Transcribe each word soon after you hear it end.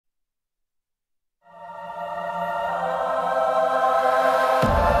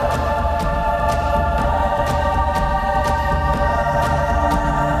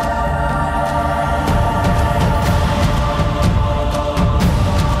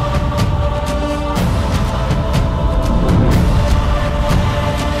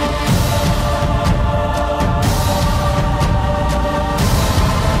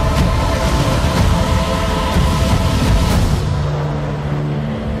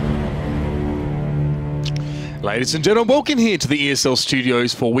Ladies and gentlemen, welcome here to the ESL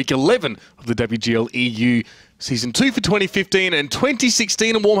studios for week 11 of the WGLEU Season 2 for 2015 and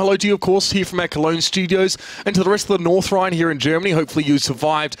 2016. A warm hello to you, of course, here from our Cologne studios and to the rest of the North Rhine here in Germany. Hopefully you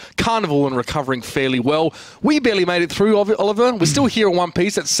survived Carnival and recovering fairly well. We barely made it through, Oliver. We're still here in one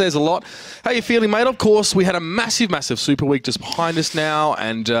piece. That says a lot. How are you feeling, mate? Of course, we had a massive Super Week just behind us now,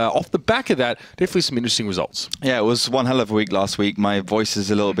 and off the back of that, definitely some interesting results. Yeah, it was one hell of a week last week. My voice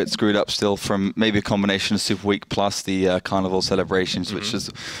is a little bit screwed up still from maybe a combination of Super Week plus the Carnival celebrations, which is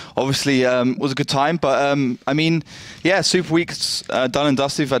obviously was a good time, but I mean, yeah, Super Week's done and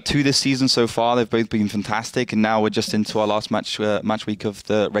dusted. We've had 2 this season so far. They've both been fantastic, and now we're just into our last match week of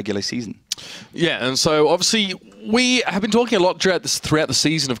the regular season. Yeah, and so obviously we have been talking a lot throughout the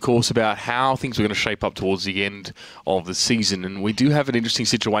season, of course, about how things are going to shape up towards the end of the season, and we do have an interesting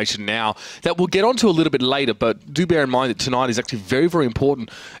situation now that we'll get onto a little bit later, but do bear in mind that tonight is actually very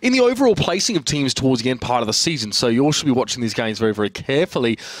important in the overall placing of teams towards the end part of the season, so you all should be watching these games very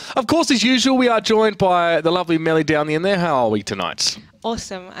carefully. Of course, as usual, we are joined by the lovely Melly down the end there. How are we tonight?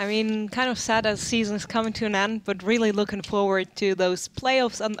 Awesome. I mean, kind of sad as the season is coming to an end, but really looking forward to those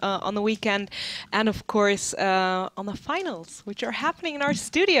playoffs on the weekend, and of course on the finals, which are happening in our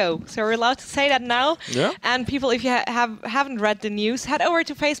studio. So we're allowed to say that now. Yeah. And people, if you haven't read the news, head over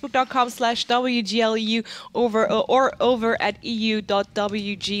to facebook.com/WGLEU or over at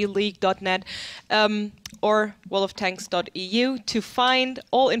eu.wgleague.net. Or walloftanks.eu to find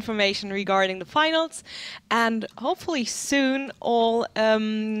all information regarding the finals, and hopefully soon all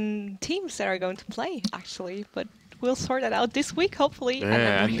teams that are going to play, actually. But we'll sort that out this week, hopefully, yeah,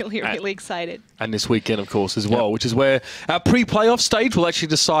 and I'm really excited. And this weekend, of course, as well, which is where our pre-playoff stage will actually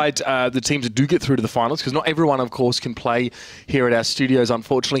decide the teams that do get through to the finals, because not everyone, of course, can play here at our studios,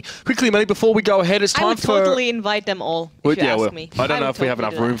 unfortunately. Quickly, Melly, before we go ahead, it's time for... I would totally invite them all, if you ask me. I don't know if we have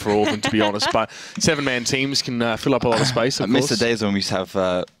enough room for all of them, to be honest, but 7-man teams can fill up a lot of space, of course. I miss the days when we used to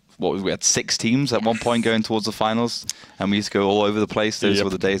have... we had 6 teams at one point going towards the finals, and we used to go all over the place. Those were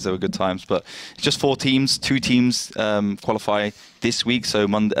the days that were good times. But it's just 4 teams. 2 teams qualify this week. So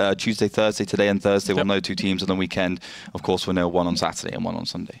Monday, Tuesday, Thursday, today and Thursday, we'll know 2 teams. And the weekend, of course, we'll know 1 on Saturday and 1 on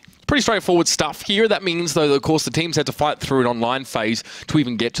Sunday. Pretty straightforward stuff here. That means, though, that, of course, the teams had to fight through an online phase to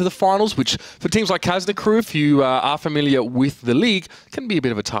even get to the finals, which for teams like Knackebrod, if you are familiar with the league, can be a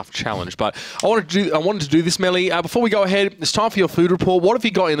bit of a tough challenge. But I wanted to do this, Melly. Before we go ahead, it's time for your food report. What have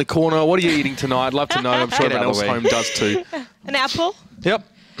you got in the corner? What are you eating tonight? I'd love to know. I'm sure everyone else at home does too. An apple? Yep.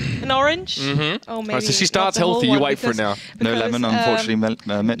 An orange? Oh, maybe. So she starts healthy. You wait for it now. No lemon, unfortunately,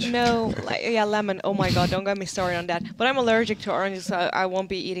 Mitch. No, yeah, lemon. Oh my God, don't get me started on that. But I'm allergic to oranges, so I won't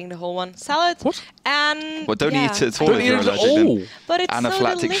be eating the whole one. Salad. What? And well, don't eat it at all. Don't eat it at all. But it's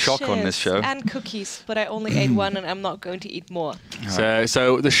anaphylactic shock on this show. And cookies, but I only ate 1, and I'm not going to eat more.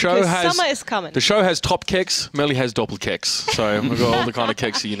 So the show has summer is coming. The show has top keks. Melly has doppel keks. So we've got all the kind of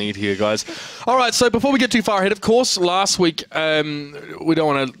keks that you need here, guys. All right. So before we get too far ahead, of course, last week we don't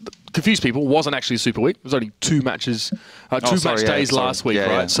want to confuse people. It wasn't actually a Super Week. It was only 2 matches, 2 match days last week,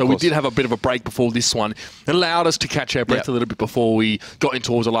 right? So we did have a bit of a break before this one. It allowed us to catch our breath a little bit before we got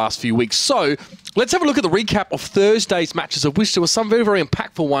into towards the last few weeks. So let's have a look at the recap of Thursday's matches, of which there were some very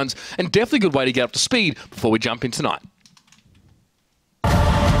impactful ones, and definitely a good way to get up to speed before we jump in tonight.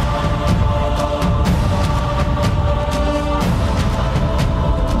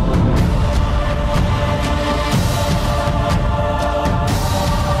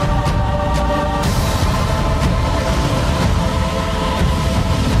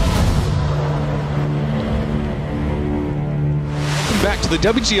 Back to the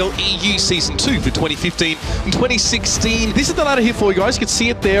WGLEU Season 2 for 2015 and 2016. This is the ladder here for you guys. You can see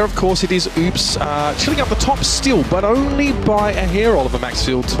it there. Of course, it is Oops. Chilling up the top still, but only by a hair. Oliver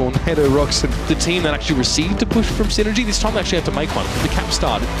Maxfield, Tornado Rocks, and the team that actually received a push from Synergy. This time they actually have to make one. The cap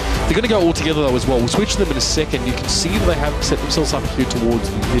started. They're going to go all together, though, as well. We'll switch them in a second. You can see that they have set themselves up here towards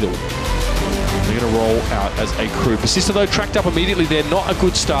the middle. They're going to roll out as a crew. Persista, though, tracked up immediately there. Not a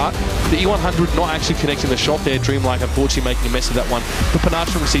good start. The E100 not actually connecting the shot there. Dreamlike, unfortunately, making a mess of that one. But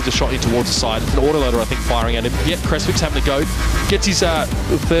Panatra receives a shot in towards the side. An autoloader, I think, firing at him. Yet Kresvik's having to go. Gets his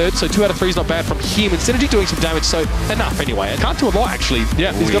 3rd, so 2 out of 3 is not bad from him. And Synergy doing some damage, so enough anyway. Can't do a lot, actually.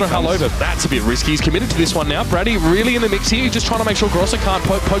 Yeah, he's got a hull over. That's a bit risky. He's committed to this one now. Brady really in the mix here. He's just trying to make sure Grosser can't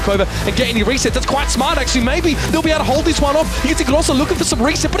poke over and get any resets. That's quite smart, actually. Maybe they'll be able to hold this one off. You can see Grosser looking for some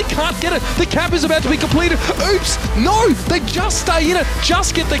reset, but he can't get it. The cap is about to be completed. Oops! No! They just stay in it.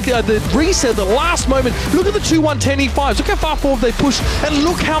 Just get the the reset, the last moment. Look at the 2-1-10 E5s. Look how far forward they push. And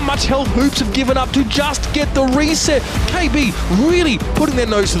look how much health Hoops have given up to just get the reset. KB really putting their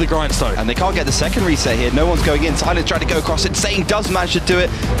nose to the grindstone. And they can't get the second reset here. No one's going in. Silence trying to go across. Insane does manage to do it,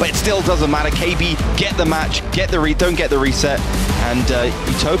 but it still doesn't matter. KB get the match, don't get the reset. And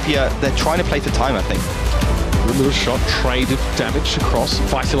Utopia, they're trying to play for time, I think. Good little shot, trade damage across.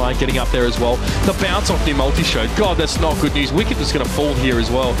 Line getting up there as well. The bounce off the multi-show. God, that's not good news. Wicked is going to fall here as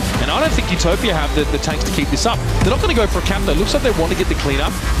well. And I don't think Utopia have the tanks to keep this up. They're not going to go for a cap though. Looks like they want to get the clean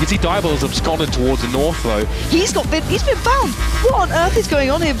up. You can see Diablo has absconded towards the north though. He's been found. What on earth is going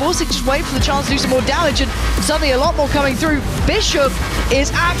on here? Vorsic just waiting for the chance to do some more damage, and suddenly a lot more coming through. Bishop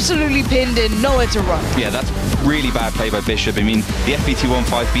is absolutely pinned in, nowhere to run. Yeah, that's really bad play by Bishop. I mean, the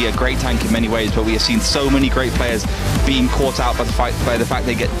FBT-15B, a great tank in many ways, but we have seen so many great players being caught out by the fact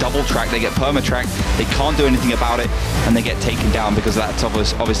they get double tracked, they get perma-tracked, they can't do anything about it, and they get taken down because that's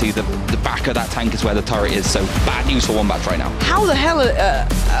obviously the back of that tank is where the turret is. So bad news for Wombats right now. How the hell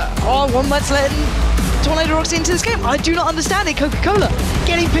are Wombats letting Tornado Rocks into this game? I do not understand it. Coca-Cola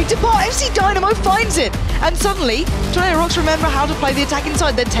getting picked apart. FC Dynamo finds it, and suddenly Tornado Rocks remember how to play the attack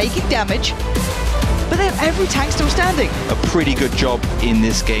inside. They're taking damage, but they have every tank still standing. A pretty good job in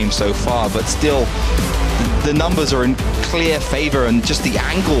this game so far, but still, the numbers are in clear favor, and just the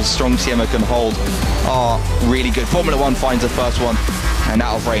angles Strong Siema can hold are really good. Formula 1 finds the first one, and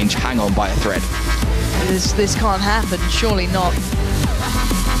out of range, hang on by a thread. This can't happen, surely not.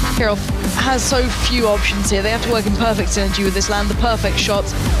 Kirov has so few options here. They have to work in perfect synergy with this, land the perfect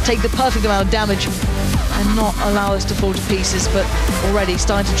shots, take the perfect amount of damage, and not allow this to fall to pieces, but already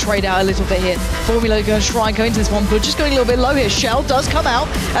starting to trade out a little bit here. Formula going to try and go into this one, but just going a little bit low here. Shell does come out,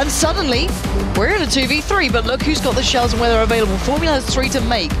 and suddenly we're in a 2v3, but look who's got the shells and where they're available. Formula has 3 to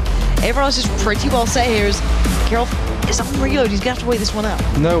make. Everyone else is pretty well set here as Kirov is on reload. He's going to have to wait this one out.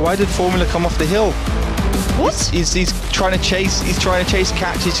 No, why did Formula come off the hill? What? He's trying to chase. He's trying to chase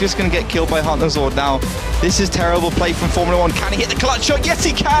Catch. He's just going to get killed by Hunter's Sword now. This is terrible play from Formula 1. Can he hit the clutch shot? Yes,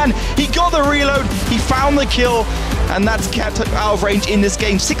 he can. He got the reload. He found the kill, and that's kept out of range in this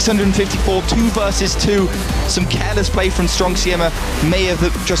game. 654, 2 versus 2. Some careless play from Strong Siema may have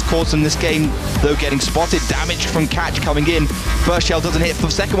just caused them this game, though getting spotted. Damage from Catch coming in. First shell doesn't hit for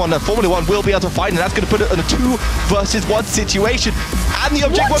the second one. Formula 1 will be able to find it. That's going to put it in a 2 versus 1 situation. And the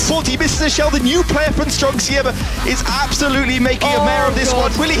Object 140 misses a shell. The new player from Strong Siema is absolutely making a mare of this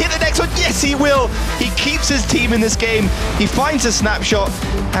one. Will he hit the next one? Yes, he will. He keeps his team in this game. He finds a snapshot,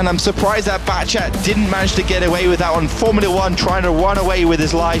 and I'm surprised that Batchat didn't manage to get away with that one. Formula 1 trying to run away with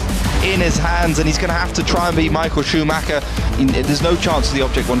his life in his hands, and he's going to have to try and beat Michael Schumacher. There's no chance for the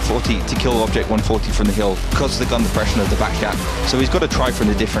Object 140 to kill Object 140 from the hill because of the gun depression of the Batchat. So he's got to try from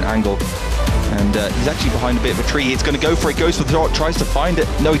a different angle. And he's actually behind a bit of a tree. He's going to go for it, goes for the shot, tries to find it.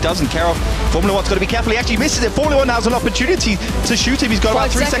 No, he doesn't. Kirov. Formula 1's got to be careful. He actually misses it. Formula 1 now has an opportunity to shoot him. He's got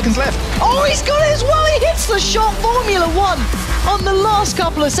about 3 seconds left. Oh, he's got it as well. He hits the shot. Formula 1 on the last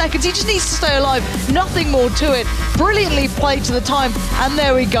couple of seconds. He just needs to stay alive. Nothing more to it. Brilliantly played to the time. And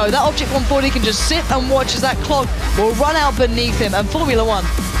there we go. That Object 140 can just sit and watch as that clock will run out beneath him. And Formula 1,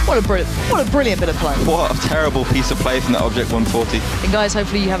 what a brilliant bit of play. What a terrible piece of play from that Object 140. And guys,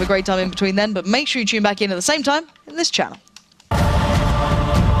 hopefully you have a great time in between then, but make sure you tune back in at the same time in this channel.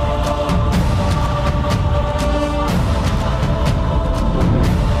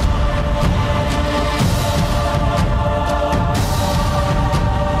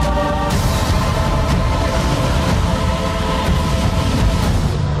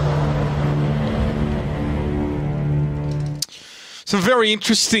 Some very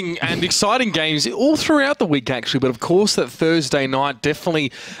interesting and exciting games all throughout the week, actually. But of course, that Thursday night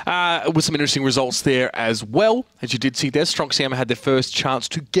definitely with some interesting results there as well. As you did see there, Strong Siema had their first chance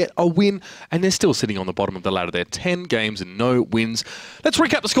to get a win, and they're still sitting on the bottom of the ladder there. 10 games and no wins. Let's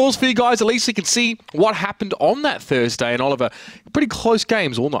recap the scores for you guys. At least you can see what happened on that Thursday. And Oliver, pretty close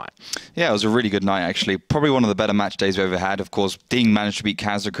games all night. Yeah, it was a really good night, actually. Probably one of the better match days we've ever had. Of course, Ding managed to beat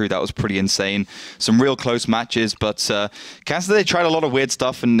Kazda Crew. That was pretty insane. Some real close matches, but Kazda, they tried a lot of weird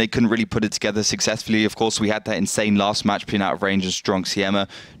stuff and they couldn't really put it together successfully. Of course, we had that insane last match between Out of Range and Strong Siema.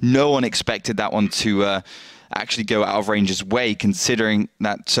 No one expected that one to actually go Out of Range's way, considering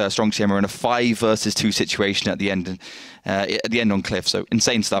that Strong Siema were in a 5 versus 2 situation at the end. On Cliff, so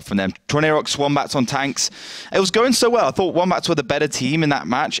insane stuff from them. Tornadox, Wombats on tanks. It was going so well. I thought Wombats were the better team in that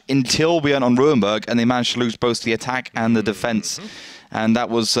match until we went on Ruinberg and they managed to lose both the attack and the defense. And that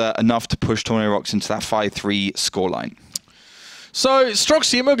was enough to push Tornadox into that 5-3 scoreline. So, Strong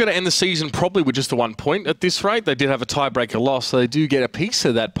Siema are going to end the season probably with just the 1 point at this rate. They did have a tiebreaker loss, so they do get a piece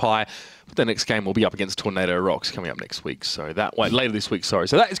of that pie. The next game will be up against Tornado Rocks coming up next week. So that way, later this week, sorry.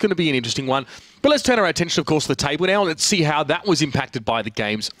 So that is going to be an interesting one. But let's turn our attention, of course, to the table now. Let's see how that was impacted by the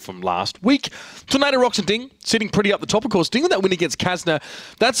games from last week. Tornado Rocks and Ding sitting pretty up the top, of course. Ding with that win against Kazna.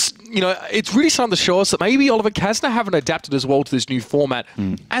 That's, you know, it's really starting to show us that maybe Oliver Kazna haven't adapted as well to this new format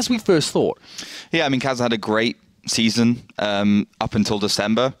as we first thought. Yeah, I mean, Kazna had a great season up until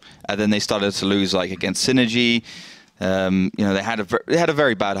December, and then they started to lose, like against Synergy. You know, they had a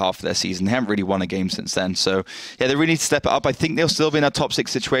very bad half of their season. They haven't really won a game since then. So, yeah, they really need to step it up. I think they'll still be in a top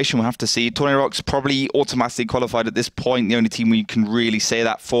 6 situation. We'll have to see. Tornado Rocks probably automatically qualified at this point. The only team we can really say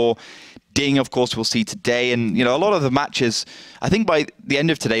that for. Ding, of course, we'll see today. And, you know, a lot of the matches, I think by the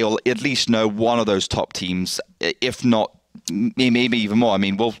end of today, you'll at least know one of those top teams, if not maybe even more. I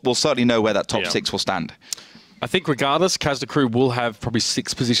mean, we'll certainly know where that top 6 will stand. I think regardless, Kazna Crew will have probably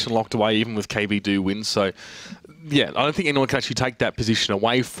 6th position locked away, even with KB do win. So, yeah, I don't think anyone can actually take that position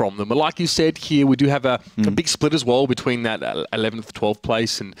away from them. But like you said here, we do have a big split as well between that 11th, 12th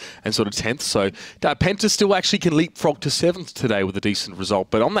place and sort of 10th. So Penta still actually can leapfrog to 7th today with a decent result.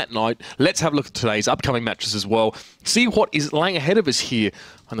 But on that note, let's have a look at today's upcoming matches as well. See what is laying ahead of us here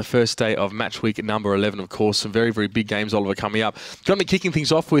on the first day of match week at number 11, of course. Some very, very big games, Oliver, coming up. Going to be kicking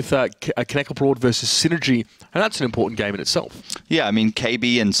things off with Knackebrod versus Synergy, and that's an important game in itself. Yeah, I mean,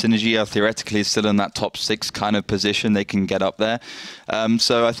 KB and Synergy are theoretically still in that top 6 kind of position. They can get up there.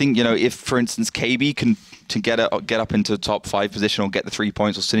 So I think, you know, if, for instance, KB can get up into the top 5 position or get the 3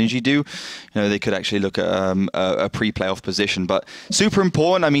 points, or Synergy do, you know, they could actually look at a pre-playoff position. But super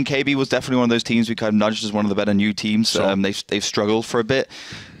important. I mean, KB was definitely one of those teams we kind of nudged as one of the better new teams. Sure. They've struggled for a bit.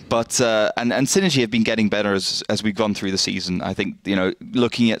 But and Synergy have been getting better as we've gone through the season. I think, you know,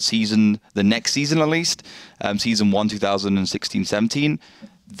 looking at the next season at least, season 1, 2016-17,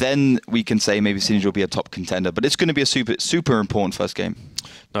 then we can say maybe Synergy will be a top contender. But it's going to be a super important first game.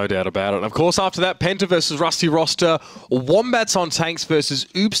 No doubt about it. And of course, after that, Penta versus Rusty Roster, Wombats on Tanks versus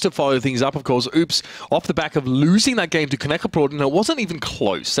Oops to follow things up. Of course, Oops off the back of losing that game to Knackebrod, and it wasn't even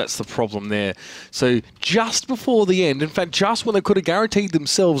close. That's the problem there. So just before the end, in fact, just when they could have guaranteed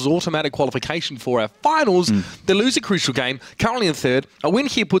themselves automatic qualification for our finals, they lose a crucial game, currently in 3rd. A win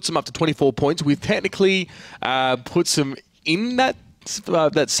here puts them up to 24 points. We've technically puts them in that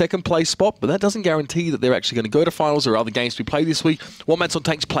 2nd place spot, but that doesn't guarantee that they're actually going to go to finals or other games to be played this week. Wombats on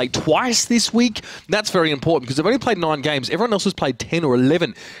Tanks played twice this week. That's very important because they've only played 9 games. Everyone else has played 10 or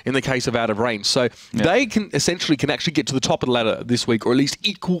 11 in the case of Out of Range. So they can actually get to the top of the ladder this week, or at least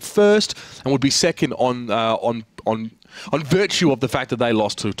equal 1st, and would be 2nd on virtue of the fact that they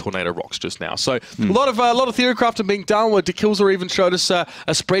lost to Tornado Rocks just now. So a lot of theory crafting being done, where DeKilzer even showed us a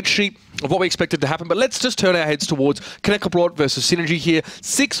spreadsheet of what we expected to happen. But let's just turn our heads towards Knackebrod versus Synergy here.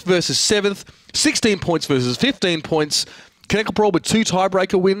 6th versus 7th, 16 points versus 15 points. Knackebrod with 2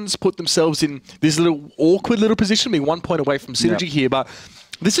 tiebreaker wins put themselves in this little awkward little position, being 1 point away from Synergy here. But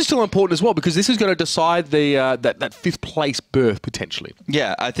this is still important as well, because this is going to decide the that 5th place berth potentially.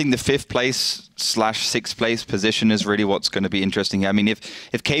 Yeah, I think the 5th place / 6th place position is really what's going to be interesting. I mean, if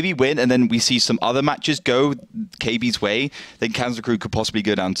KB win and then we see some other matches go KB's way, then Kazna Crew could possibly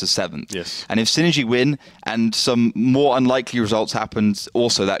go down to 7th. Yes. And if Synergy win and some more unlikely results happen,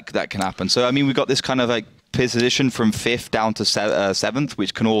 also that can happen. So I mean, we've got this kind of like position from 5th down to 7th,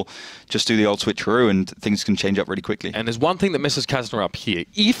 which can all just do the old switcheroo, and things can change up really quickly. And there's one thing that messes Kazna up here.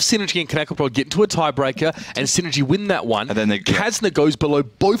 If Synergy and Knackebrod get into a tiebreaker and Synergy win that one, and then Kazna goes below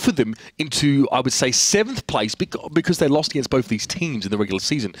both of them into, I would say, 7th place because they lost against both these teams in the regular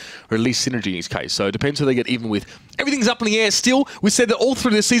season, or at least Synergy in his case. So it depends who they get even with. Everything's up in the air still. We said that all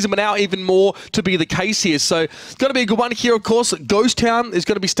through this season, but now even more to be the case here. So it's going to be a good one here, of course. Ghost Town is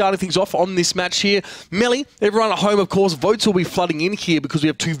going to be starting things off on this match here. Melly, everyone at home, of course, votes will be flooding in here because we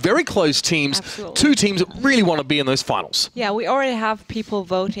have 2 very close teams. Absolutely. 2 teams that really want to be in those finals. Yeah, we already have people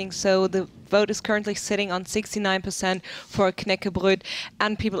voting, so the vote is currently sitting on 69% for Knackebrod.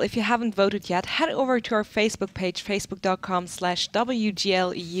 And people, if you haven't voted yet, head over to our Facebook page,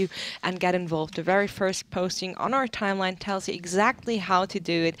 facebook.com/WGLEU, and get involved. The very first posting on our timeline tells you exactly how to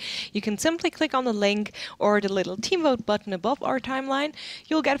do it. You can simply click on the link or the little team vote button above our timeline.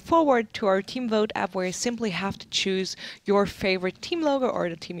 You'll get forward to our team vote app, where you simply have to choose your favorite team logo, or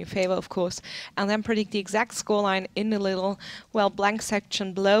the team you favor, of course, and then predict the exact scoreline in the little, well, blank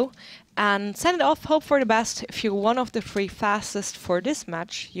section below. And send it off, hope for the best. If you're one of the 3 fastest for this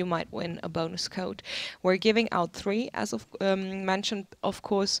match, you might win a bonus code. We're giving out 3, as of mentioned, of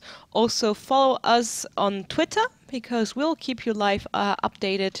course. Also follow us on Twitter, because we'll keep you live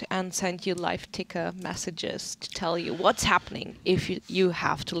updated and send you live ticker messages to tell you what's happening if you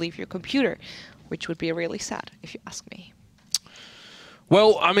have to leave your computer, which would be really sad if you ask me.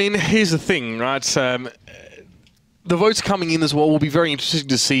 Well, I mean, here's the thing, right? The votes coming in as well will be very interesting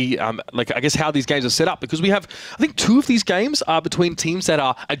to see, like, I guess, how these games are set up, because we have, I think, 2 of these games are between teams that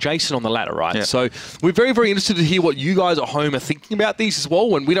are adjacent on the ladder, right? Yeah. So we're very, very interested to hear what you guys at home are thinking about these as well,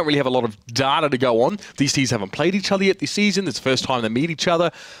 when we don't really have a lot of data to go on. These teams haven't played each other yet this season. It's the first time they meet each other.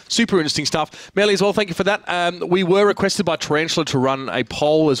 Super interesting stuff. Melly as well, thank you for that. We were requested by Tarantula to run a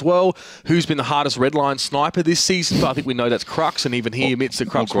poll as well. Who's been the hardest red line sniper this season? But I think we know that's Crux, and even he admits that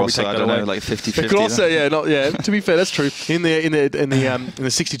Crux will take that away. Know, like 50-50. Grosso, yeah, to be fair, that's true. In the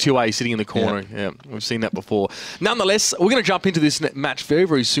 62A, sitting in the corner, yeah, we've seen that before. Nonetheless, we're going to jump into this match very,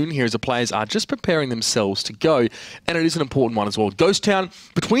 very soon here, as the players are just preparing themselves to go, and it is an important one as well. Ghost Town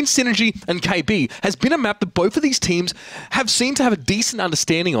between Synergy and KB has been a map that both of these teams have seemed to have a decent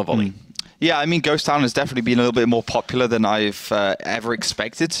understanding of, Ollie. Yeah, I mean, Ghost Town has definitely been a little bit more popular than I've ever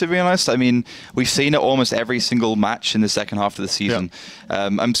expected, to be honest. I mean, we've seen it almost every single match in the second half of the season. Yeah.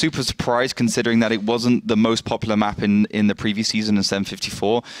 I'm super surprised, considering that it wasn't the most popular map in the previous season in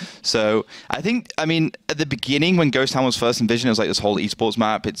 754. So I think, I mean, at the beginning when Ghost Town was first envisioned, it was like this whole esports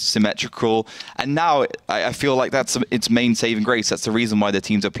map, it's symmetrical. And now I feel like that's its main saving grace. That's the reason why the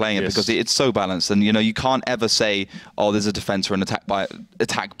teams are playing it, because it's so balanced. And, you know, you can't ever say, oh, there's a defense or an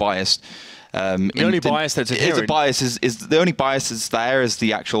attack bias. The only bias that's inherent is the only bias is there is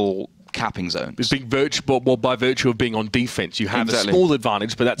the actual capping zone. It's being by virtue of being on defense, you have a small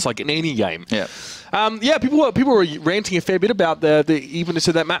advantage, but that's like in any game. Yeah. Yeah, people were ranting a fair bit about the evenness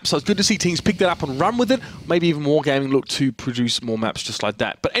of that map, so it's good to see teams pick that up and run with it. Maybe even more gaming look to produce more maps just like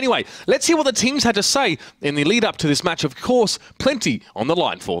that. But anyway, let's hear what the teams had to say in the lead up to this match. Of course, plenty on the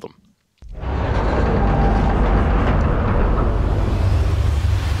line for them.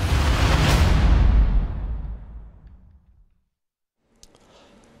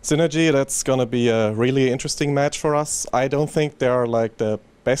 Synergy, that's going to be a really interesting match for us. I don't think they are like the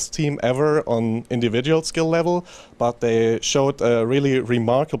best team ever on individual skill level, but they showed a really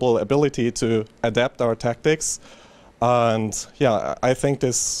remarkable ability to adapt our tactics. And yeah, I think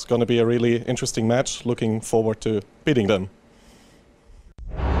this is going to be a really interesting match. Looking forward to beating them.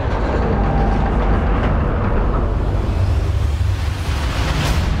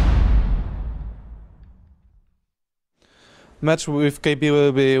 Match with KB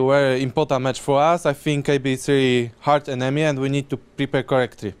will be a very important match for us. I think KB is a really hard enemy and we need to prepare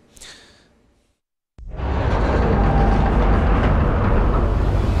correctly.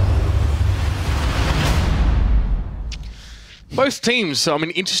 Both teams, I mean,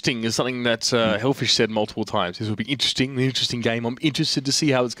 interesting is something that Hellfish said multiple times. This will be interesting, an interesting game. I'm interested to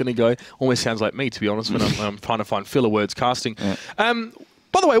see how it's going to go. Almost sounds like me, to be honest, when I'm trying to find filler words casting. Yeah.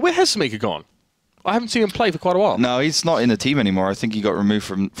 By the way, where has Samika gone? I haven't seen him play for quite a while. No, he's not in the team anymore. I think he got removed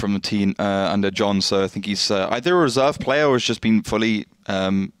from the team under John, so I think he's either a reserve player or has just been fully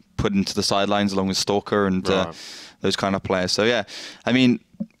put into the sidelines along with Stalker and those kind of players. So yeah, I mean,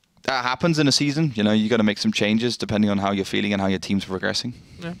 that happens in a season. You know, you got to make some changes depending on how you're feeling and how your team's progressing.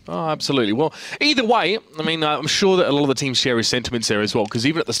 Yeah. Oh, absolutely. Well, either way, I mean, I'm sure that a lot of the teams share his sentiments there as well, because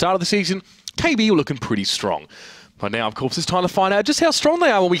even at the start of the season, KB were looking pretty strong. But now, of course, it's time to find out just how strong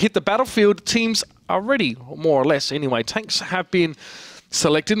they are when we hit the battlefield. Teams are ready, more or less. Anyway, tanks have been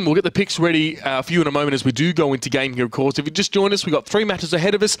selected, and we'll get the picks ready for you in a moment as we do go into game here, of course. If you just joined us, we've got 3 matches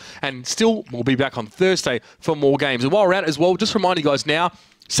ahead of us, and still we'll be back on Thursday for more games. And while we're at it as well, just remind you guys now,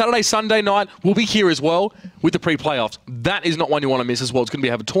 Saturday, Sunday night, we'll be here as well with the pre-playoffs. That is not one you want to miss as well. It's going to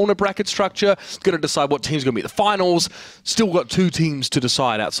have a tournament bracket structure. It's going to decide what team's going to be at the finals. Still got 2 teams to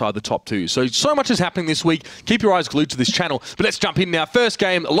decide outside the top 2. So much is happening this week. Keep your eyes glued to this channel. But let's jump in now. First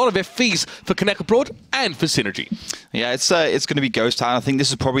game, a lot of FVs for Knackebrod and for Synergy. Yeah, it's going to be Ghost Town. I think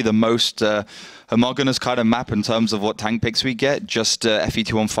this is probably the most homogenous kind of map in terms of what tank picks we get. Just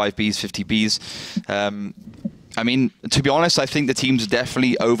FE215Bs, 50Bs. I mean, to be honest, I think the teams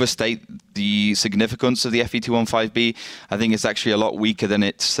definitely overstate the significance of the FE215B. I think it's actually a lot weaker than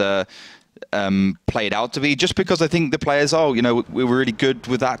it's played out to be, just because I think the players, we were really good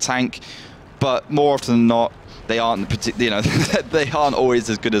with that tank, but more often than not, they aren't, they aren't always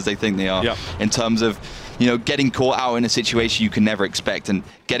as good as they think they are in terms of, getting caught out in a situation you can never expect and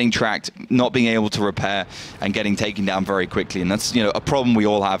getting tracked, not being able to repair and getting taken down very quickly. And that's, a problem we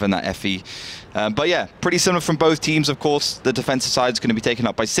all have in that FE. But yeah, pretty similar from both teams, of course. The defensive side is going to be taken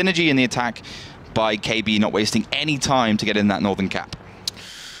up by Synergy and the attack by KB, not wasting any time to get in that northern cap.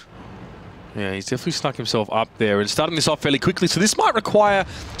 Yeah, he's definitely snuck himself up there and starting this off fairly quickly. So this might require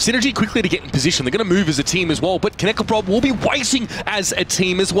Synergy quickly to get in position. They're going to move as a team as well, but Knackebrod will be waiting as a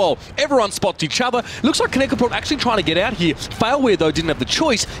team as well. Everyone spots each other. Looks like Knackebrod actually trying to get out here. Failware, though, didn't have the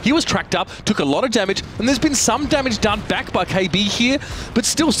choice. He was tracked up, took a lot of damage, and there's been some damage done back by KB here, but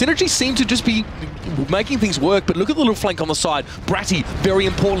still, Synergy seem to just be making things work. But look at the little flank on the side. Bratty, very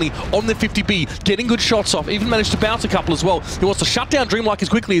importantly, on the 50B, getting good shots off, even managed to bounce a couple as well. He wants to shut down Dreamlike as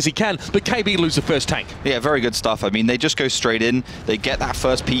quickly as he can, but KB lose the first tank. Yeah, very good stuff. I mean, they just go straight in. They get that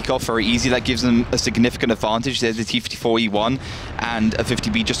first peek off very easy. That gives them a significant advantage. There's a T54E1 and a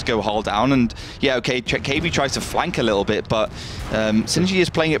 50B just to go hull down. And yeah, okay, KB tries to flank a little bit, but Synergy is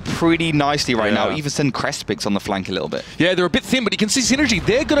playing it pretty nicely right now. Even send Crespix on the flank a little bit. Yeah, they're a bit thin, but you can see Synergy.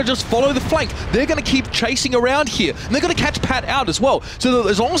 They're going to just follow the flank. They're going to keep chasing around here, and they're going to catch Pat out as well. So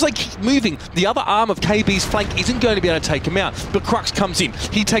as long as they keep moving, the other arm of KB's flank isn't going to be able to take him out. But Crux comes in.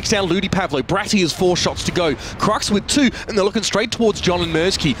 He takes down Ludi Pavlo. Bratty has 4 shots to go. Crux with 2, and they're looking straight towards John and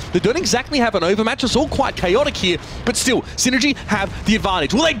Mersky. They don't exactly have an overmatch. It's all quite chaotic here, but still, Synergy have the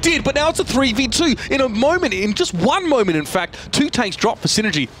advantage. Well, they did, but now it's a 3v2. In a moment, in just one moment, in fact, 2 tanks drop for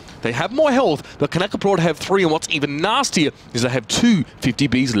Synergy. They have more health, but Knackebrod have 3, and what's even nastier is they have 2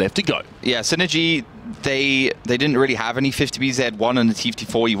 50Bs left to go. Yeah, Synergy, they didn't really have any 50Bs. They had 1 and a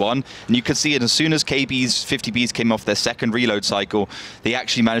T54E1, and you could see it as soon as KB's 50Bs came off their second reload cycle, they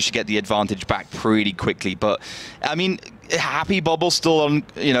actually managed to get the advantage back pretty quickly. But I mean, Happy Bubble's still on,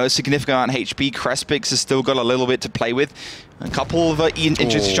 you know, a significant amount of HP. Crespix has still got a little bit to play with. A couple of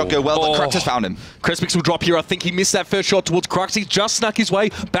interesting shots go well, but Crux has found him. Crespix will drop here. I think he missed that first shot towards Crux. He just snuck his way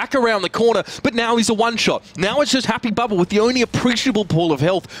back around the corner, but now he's a one-shot. Now it's just Happy Bubble with the only appreciable pool of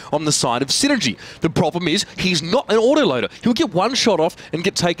health on the side of Synergy. The problem is he's not an autoloader. He'll get 1 shot off and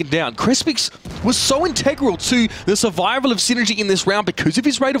get taken down. Crespix was so integral to the survival of Synergy in this round because of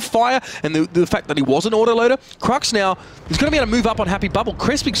his rate of fire and the fact that he was an autoloader. Crux now is going to be able to move up on Happy Bubble.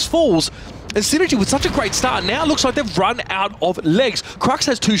 Crespix falls, and Synergy with such a great start, now it looks like they've run out of legs. Crux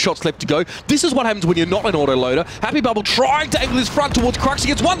has 2 shots left to go. This is what happens when you're not an autoloader. Happy Bubble trying to angle his front towards Crux. He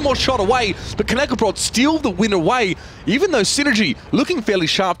gets 1 more shot away, but Knackebrod steal the win away, even though Synergy looking fairly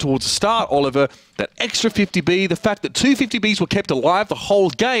sharp towards the start, Oliver. That extra 50B, the fact that 2 50Bs were kept alive the whole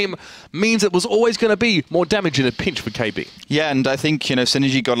game means it was always going to be more damage in a pinch for KB. Yeah, and I think, you know,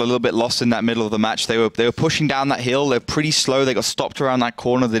 Synergy got a little bit lost in that middle of the match. They were pushing down that hill. They're pretty slow. They got stopped around that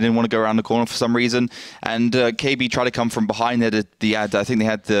corner. They didn't want to go around the corner for some reason. And KB tried to come from behind. I think they had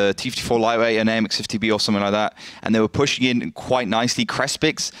the T54 Lightweight and AMX50B or something like that. And they were pushing in quite nicely.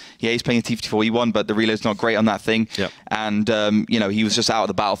 Crespix, yeah, he's playing a T54 E1, but the reload's not great on that thing. Yep. And, you know, he was just out of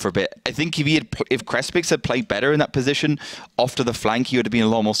the battle for a bit. I think if Crespix had played better in that position off to the flank, he would have been a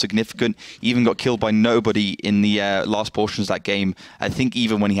lot more significant. He even got killed by nobody in the last portions of that game. I think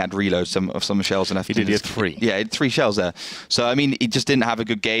even when he had reloads some shells. And he did have 3. Yeah, he had 3 shells there. So, I mean, he just didn't have a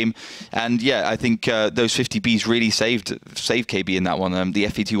good game. And, yeah, I think those 50Bs really saved KB in that one. The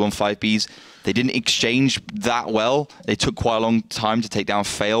FE215Bs, they didn't exchange that well. They took quite a long time to take down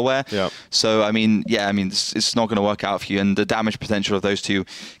Failware. Yep. So, I mean, yeah, I mean, it's not going to work out for you. And the damage potential of those 2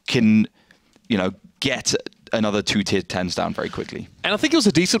 can, you know, get another 2 tier 10s down very quickly. And I think it was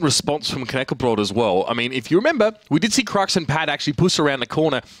a decent response from Knackebrod as well. I mean, if you remember, we did see Crux and Pat actually push around the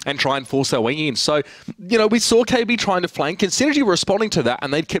corner and try and force their way in. So, you know, we saw KB trying to flank, and Synergy were responding to that,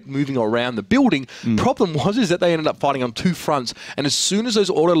 and they kept moving around the building. Problem was that they ended up fighting on 2 fronts, and as soon as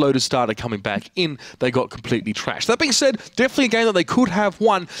those autoloaders started coming back in, they got completely trashed. That being said, definitely a game that they could have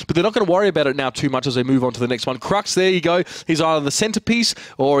won, but they're not going to worry about it now too much as they move on to the next one. Crux, there you go. He's either the centerpiece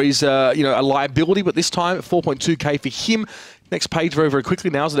or he's, you know, a liability, but this time 4.2k for him. Next page very, very quickly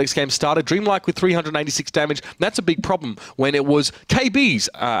now as the next game started. Dreamlike with 386 damage. That's a big problem when it was KB's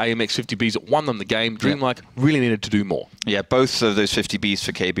AMX 50Bs that won them the game. Dreamlike really needed to do more. Yeah, both of those 50Bs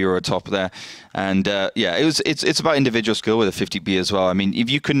for KB were atop there. And yeah, it's about individual skill with a 50B as well. I mean,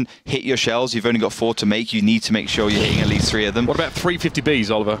 if you can hit your shells, you've only got 4 to make. You need to make sure you're hitting at least 3 of them. What about 3 50Bs,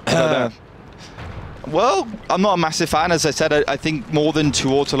 Oliver? How about that? Well, I'm not a massive fan. As I said, I think more than 2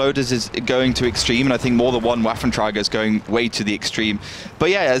 autoloaders is going to extreme, and I think more than 1 Waffentrager is going way to the extreme. But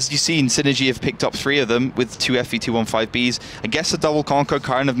yeah, as you've seen, Synergy have picked up 3 of them with 2 FE215Bs. I guess the double Conquer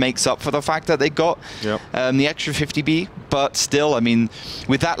kind of makes up for the fact that they got the extra 50B. But still, I mean,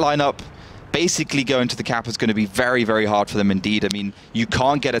 with that lineup, basically going to the cap is going to be very, very hard for them indeed. I mean, you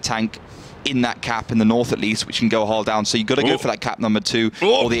can't get a tank in that cap in the north at least, which can go hull down. So you've got to go for that cap number 2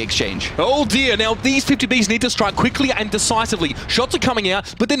 or the exchange. Oh dear, now these 50Bs need to strike quickly and decisively. Shots are coming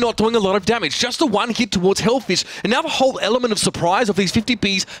out, but they're not doing a lot of damage. Just a one hit towards Hellfish, and now the whole element of surprise of these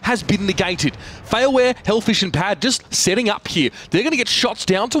 50Bs has been negated. Failware, Hellfish and Pad just setting up here. They're going to get shots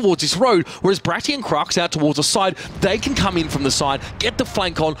down towards this road, whereas Bratty and Crux out towards the side, they can come in from the side, get the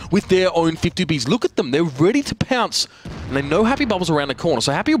flank on with their own 50Bs. Look at them, they're ready to pounce. And they know Happy Bubble's around the corner,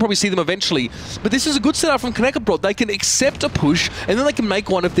 so Happy will probably see them eventually. But this is a good setup from Knackebrod. They can accept a push, and then they can make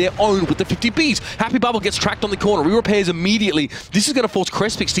one of their own with the 50Bs. Happy Bubble gets tracked on the corner, re-repairs immediately. This is going to force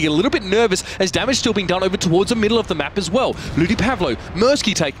Crespix to get a little bit nervous as damage still being done over towards the middle of the map as well. Ludi Pavlo,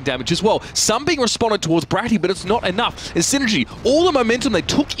 Mursky taking damage as well. Some being responded towards Bratty, but it's not enough. As Synergy, all the momentum they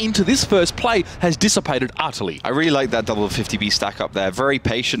took into this first play has dissipated utterly. I really like that double 50B stack up there. Very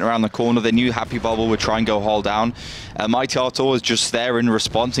patient around the corner. They knew Happy Bubble would try and go hull down. Mighty Arthur was just there in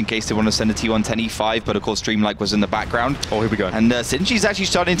response in case they want to send a T110E5, but of course Dreamlike was in the background. Oh, here we go. And Synergy's actually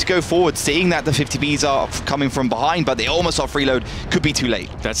starting to go forward, seeing that the 50Bs are coming from behind, but they almost off reload. Could be too late.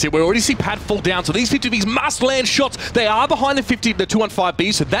 That's it. We already see Pad fall down, so these 50Bs must land shots. They are behind the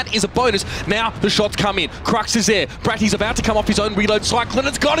 215Bs, so that is a bonus. Now the shots come in. Crux is there. Bratty's about to come off his own reload cycle, and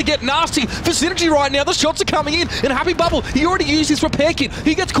it's got to get nasty for Synergy right now. The shots are coming in, and Happy Bubble, he already used his repair kit.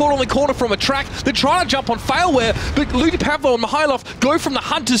 He gets caught on the corner from a track. They're trying to jump on Failware, but Ludi Pavlo and Mihailov go from the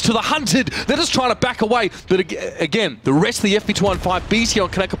hunters to the hunted. They're just trying to back away. But again, the rest of the FP215Bs here on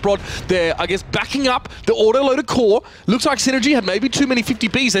Knackebrod, they're, I guess, backing up the auto-loaded core. Looks like Synergy had maybe too many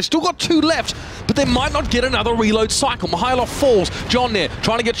 50Bs. They've still got 2 left, but they might not get another reload cycle. Mihailov falls. John there,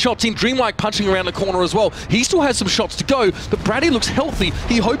 trying to get shots in. Dreamlike punching around the corner as well. He still has some shots to go, but Bratty looks healthy.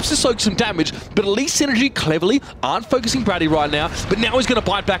 He hopes to soak some damage, but at least Synergy cleverly aren't focusing Bratty right now, but now he's going to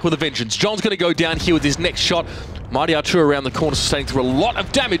bite back with a vengeance. John's going to go down here with his next shot. Mighty Arturo around the corner, sustaining through a lot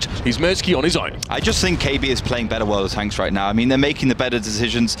of damage. He's Mursky on his own. I just think KB is playing better World of Tanks right now. I mean, they're making the better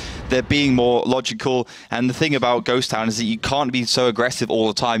decisions. They're being more logical. And the thing about Ghost Town is that you can't be so aggressive all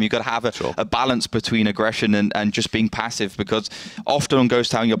the time. You've got to have a balance between aggression and just being passive, because often on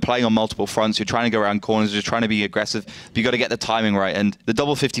Ghost Town, you're playing on multiple fronts. You're trying to go around corners. You're trying to be aggressive. But you've got to get the timing right. And the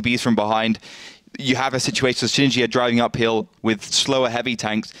double 50Bs from behind, you have a situation where Synergy are driving uphill with slower heavy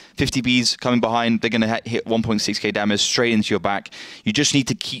tanks. 50Bs coming behind, they're going to hit 1.6k damage straight into your back. You just need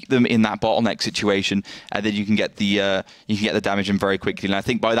to keep them in that bottleneck situation, and then you can get the damage in very quickly. And I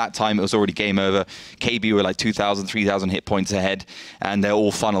think by that time it was already game over. KB were like 2,000, 3,000 hit points ahead, and they're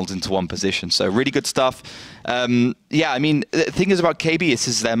all funneled into one position. So really good stuff. Yeah, I mean, the thing is about KB, this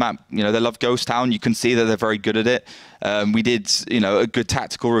is their map. You know, they love Ghost Town. You can see that they're very good at it. We did, you know, a good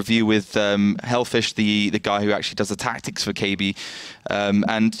tactical review with Hellfish, the guy who actually does the tactics for KB,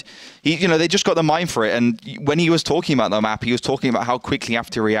 and he, you know, they just got the mind for it. And when he was talking about the map, he was talking about how quickly you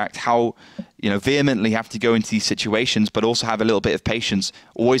have to react, how, you know, vehemently you have to go into these situations, but also have a little bit of patience.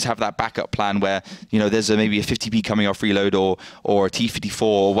 Always have that backup plan where, you know, there's maybe a 50p coming off reload or a T54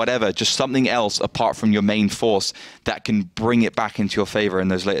 or whatever, just something else apart from your main force that can bring it back into your favor in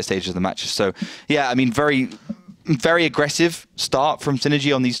those later stages of the matches. So yeah, I mean, very aggressive start from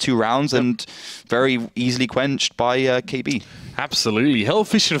Synergy on these 2 rounds, and very easily quenched by KB. Absolutely.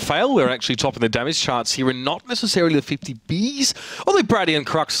 Hellfish and Failware actually topping the damage charts here, and not necessarily the 50Bs, although Bratty and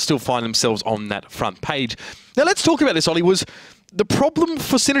Crux still find themselves on that front page. Now let's talk about this, Ollie. Was the problem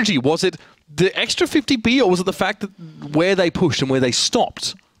for Synergy, was it the extra 50B, or was it the fact that where they pushed and where they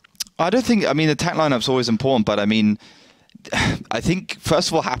stopped? I don't think, I mean, the tank lineup's always important, but I mean, I think, first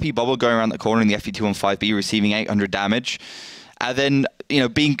of all, Happy Bubble going around the corner in the FE215B, receiving 800 damage. And then, you know,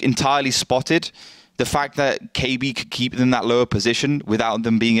 being entirely spotted. The fact that KB could keep them in that lower position without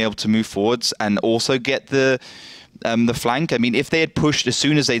them being able to move forwards and also get the flank. I mean, if they had pushed as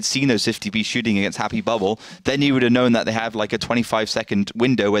soon as they'd seen those 50B shooting against Happy Bubble, then you would have known that they have like a 25-second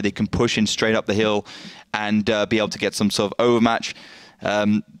window where they can push in straight up the hill and be able to get some sort of overmatch.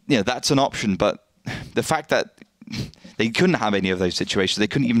 You know, that's an option, but the fact that they couldn't have any of those situations. They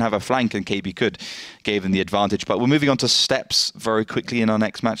couldn't even have a flank, and KB could, gave them the advantage. But we're moving on to steps very quickly in our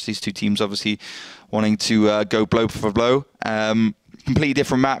next match. These 2 teams obviously wanting to go blow for blow. Completely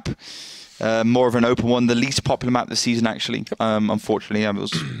different map. More of an open one. The least popular map this season, actually. Unfortunately, it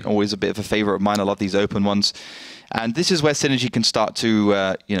was always a bit of a favourite of mine. I love these open ones. And this is where Synergy can start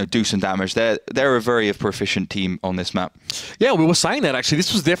to do some damage. They're a very proficient team on this map. Yeah, we were saying that actually.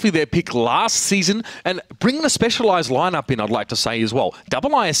 This was definitely their pick last season, and bringing a specialised lineup in, I'd like to say as well. Double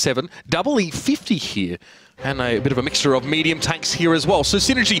IS7, double E50 here. And a bit of a mixture of medium tanks here as well. So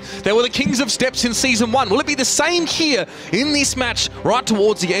Synergy, they were the kings of steps in Season 1. Will it be the same here in this match right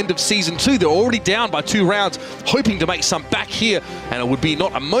towards the end of Season 2? They're already down by 2 rounds, hoping to make some back here. And it would be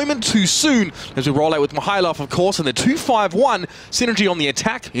not a moment too soon as we roll out with Mihailov, of course, and the 2-5-1. Synergy on the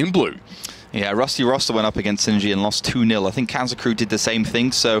attack in blue. Yeah, Rusty Roster went up against Synergy and lost 2-0. I think Cancer Crew did the same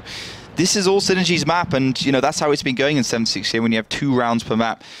thing. So this is all Synergy's map, and that's how it's been going in 7-6 here when you have 2 rounds per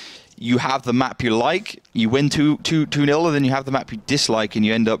map. You have the map you like, you win 2-0, and then you have the map you dislike, and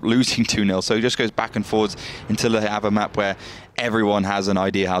you end up losing 2-0. So it just goes back and forwards until they have a map where everyone has an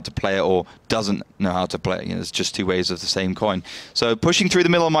idea how to play it or doesn't know how to play it. It's just 2 ways of the same coin. So pushing through the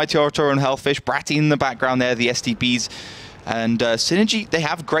middle of Mighty Orator and Hellfish, Bratty in the background there, the SDBs. And Synergy, they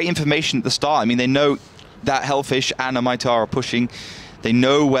have great information at the start. I mean, they know that Hellfish and a Mighty Orator are pushing. They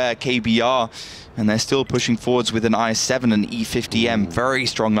know where KB are. And they're still pushing forwards with an IS-7 and E50M. Very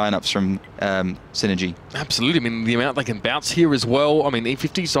strong lineups from Synergy. Absolutely. I mean, the amount they can bounce here as well. I mean,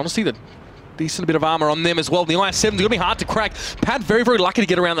 E50s, honestly, the decent bit of armor on them as well. The IS-7's going to be hard to crack. Pad very, very lucky to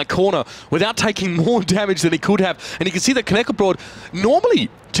get around that corner without taking more damage than he could have. And you can see that Knackebrod, normally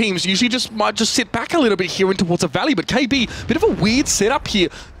teams usually might just sit back a little bit here into towards a valley, but KB, bit of a weird setup here,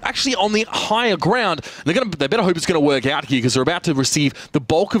 actually on the higher ground. They better hope it's going to work out here because they're about to receive the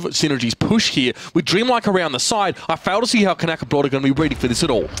bulk of Synergy's push here with Dreamlike around the side. I fail to see how Knackebrod are going to be ready for this at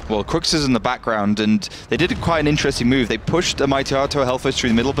all. Well, Crooks is in the background, and they did quite an interesting move. They pushed a Mighty Orator Hellfish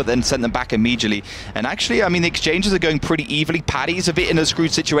through the middle, but then sent them back immediately. And actually, I mean, the exchanges are going pretty evenly. Paddy's a bit in a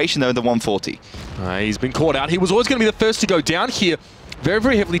screwed situation, though, in the 140. He's been caught out. He was always going to be the first to go down here. Very,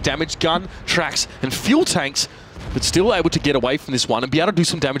 very heavily damaged gun, tracks, and fuel tanks, but still able to get away from this one and be able to do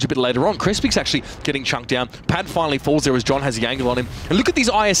some damage a bit later on. Crespic's actually getting chunked down. Pad finally falls there as John has the angle on him. And look at these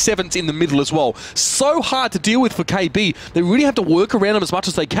IS-7s in the middle as well. So hard to deal with for KB. They really have to work around them as much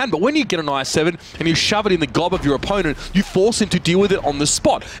as they can, but when you get an IS-7 and you shove it in the gob of your opponent, you force him to deal with it on the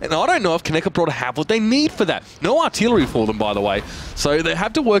spot. And I don't know if Knackebrod have what they need for that. No artillery for them, by the way. So they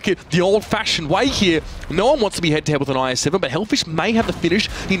have to work it the old-fashioned way here. No one wants to be head-to-head with an IS-7, but Hellfish may have the finish.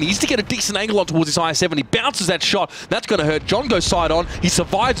 He needs to get a decent angle on towards this IS-7. He bounces that shot. That's going to hurt. John goes side on. He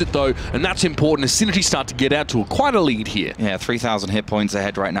survives it, though, and that's important as Synergy start to get out to quite a lead here. Yeah, 3,000 hit points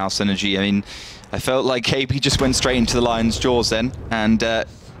ahead right now, Synergy. I mean, I felt like KB just went straight into the lion's jaws then, and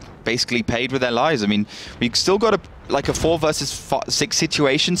basically paid with their lives. I mean, we've still got a 4 versus 6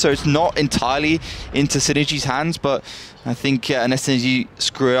 situation, so it's not entirely into Synergy's hands, but I think unless Synergy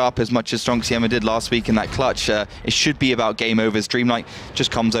screw it up as much as Strong Siema did last week in that clutch, it should be about game overs. Dreamlight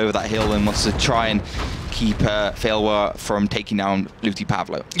just comes over that hill and wants to try and keep Failware from taking down Luti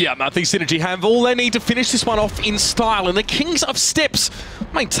Pavlo. Yeah, I think Synergy have all they need to finish this one off in style, and the Kings of Steps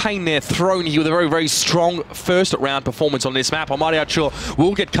maintain their throne here with a very, very strong first round performance on this map. Amariacho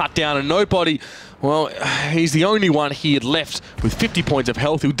will get cut down, and nobody, well, he's the only one here left with 50 points of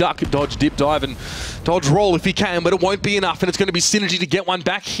health. He'll duck, dodge, dip, dive, and dodge roll if he can, but it won't be enough, and it's going to be Synergy to get one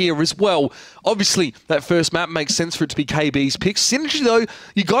back here as well. Obviously, that first map makes sense for it to be KB's pick. Synergy, though,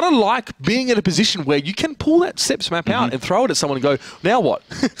 you got to like being in a position where you can pull that Steps map out and throw it at someone and go, now what?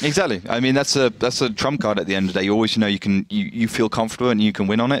 Exactly. I mean, that's a trump card at the end of the day. You always know you feel comfortable and you can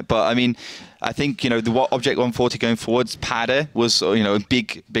win on it. But I mean, I think, the Object 140 going forwards, Pada was, a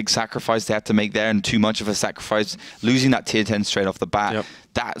big sacrifice they had to make there, and too much of a sacrifice, losing that tier 10 straight off the bat. Yep.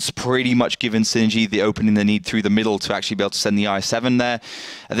 That's pretty much given Synergy the opening they need through the middle to actually be able to send the I-7 there.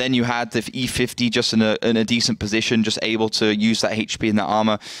 And then you had the E50 just in a decent position, just able to use that HP and that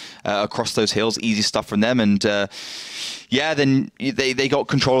armor across those hills. Easy stuff from them. And yeah, then they got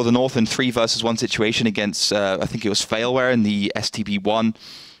control of the north in 3 versus 1 situation against, I think it was Failware in the STB1.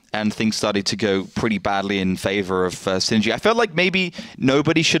 And things started to go pretty badly in favor of Synergy. I felt like maybe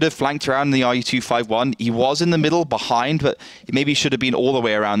nobody should have flanked around in the RU251. He was in the middle behind, but maybe he should have been all the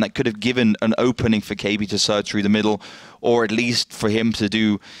way around. That could have given an opening for KB to surge through the middle, or at least for him to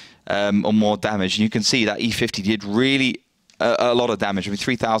do more damage. And you can see that E50 did really a lot of damage. I mean,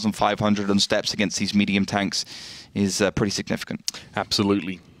 3,500 on steps against these medium tanks is pretty significant.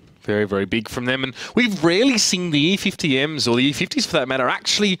 Absolutely. Very, very big from them. And we've rarely seen the E50Ms, or the E50s for that matter,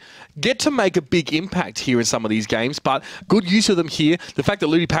 actually get to make a big impact here in some of these games. But good use of them here. The fact that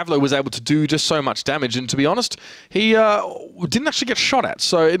Luti Pavlo was able to do just so much damage. And to be honest, he didn't actually get shot at.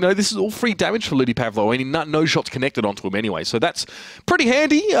 So, this is all free damage for Luti Pavlo. And no shots connected onto him anyway. So that's pretty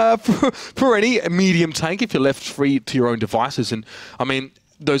handy for any medium tank if you're left free to your own devices. And, I mean,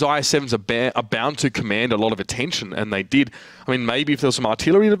 those IS-7s are bound to command a lot of attention, and they did. I mean, maybe if there was some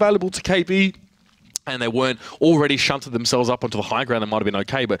artillery available to KB, and they weren't already shunted themselves up onto the high ground, it might have been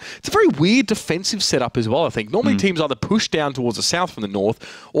okay. But it's a very weird defensive setup as well, I think. Normally teams either push down towards the south from the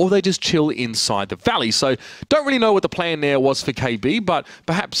north, or they just chill inside the valley. So don't really know what the plan there was for KB, but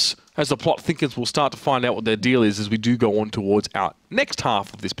perhaps as the plot thinkers will start to find out what their deal is as we do go on towards our next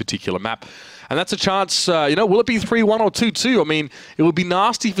half of this particular map. And that's a chance, you know, will it be 3-1 or 2-2? I mean, it would be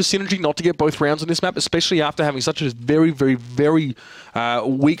nasty for Synergy not to get both rounds on this map, especially after having such a very, very, very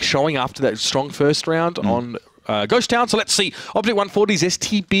weak showing after that strong first round on Ghost Town. So let's see. Object 140's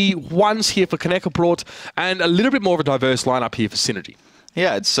STB1s here for Knackebrod, and a little bit more of a diverse lineup here for Synergy.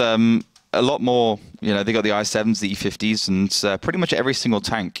 Yeah, it's a lot more, you know, they got the I-7s, the E-50s, and pretty much every single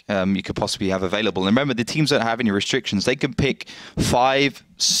tank you could possibly have available. And remember, the teams don't have any restrictions. They can pick 5,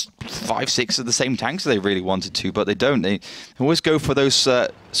 6 of the same tanks if they really wanted to, but they don't. They always go for those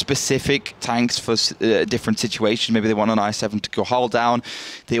specific tanks for different situations. Maybe they want an I-7 to go hull down.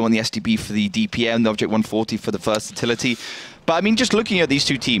 They want the STB for the DPM, the Object 140 for the versatility. But I mean, just looking at these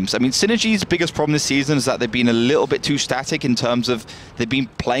two teams, I mean, Synergy's biggest problem this season is that they've been a little bit too static in terms of they've been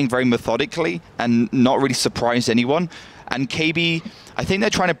playing very methodically and not really surprised anyone. And KB, I think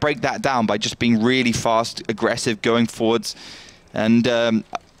they're trying to break that down by just being really fast, aggressive, going forwards. And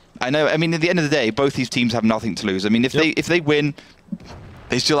I know, I mean, at the end of the day, both these teams have nothing to lose. I mean, if they win,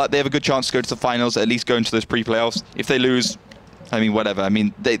 they have a good chance to go to the finals, at least go into those pre-playoffs. If they lose, I mean, whatever. I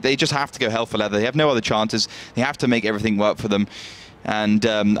mean, they just have to go hell for leather. They have no other chances. They have to make everything work for them. And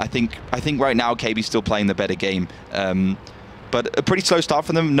I think right now KB's still playing the better game. But a pretty slow start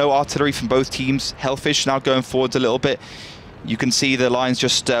for them. No artillery from both teams. Hellfish now going forwards a little bit. You can see the lines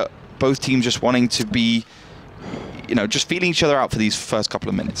just both teams just wanting to be, you know, just feeling each other out for these first couple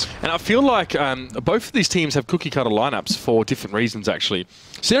of minutes. And I feel like both of these teams have cookie-cutter lineups for different reasons, actually.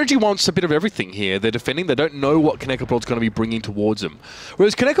 Synergy wants a bit of everything here. They're defending. They don't know what Knackebrod's going to be bringing towards them.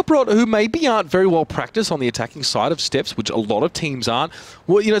 Whereas Knackebrod, who maybe aren't very well practiced on the attacking side of steps, which a lot of teams aren't,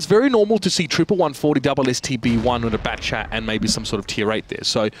 well, you know, it's very normal to see triple 140, double STB1 with a bat chat and maybe some sort of tier 8 there.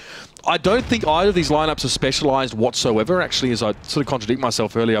 So I don't think either of these lineups are specialized whatsoever. Actually, as I sort of contradict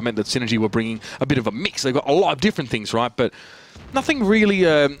myself earlier, I meant that Synergy were bringing a bit of a mix. They've got a lot of different things, right? But nothing really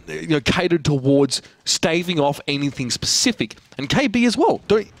you know, catered towards staving off anything specific. And KB as well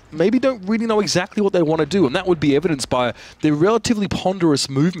maybe don't really know exactly what they want to do, and that would be evidenced by their relatively ponderous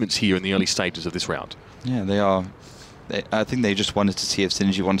movements here in the early stages of this round. Yeah, they are. I think they just wanted to see if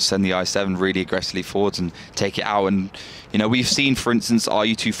Synergy wanted to send the I-7 really aggressively forwards and take it out. And, you know, we've seen, for instance,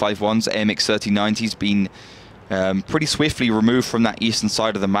 RU-251's AMX-3090's been pretty swiftly removed from that eastern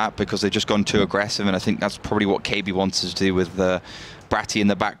side of the map because they've just gone too aggressive, and I think that's probably what KB wanted to do with Bratty in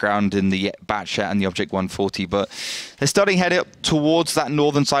the background in the Batchat and the Object 140. But they're starting to head up towards that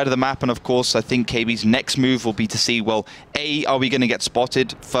northern side of the map, and of course I think KB's next move will be to see, well, A, are we going to get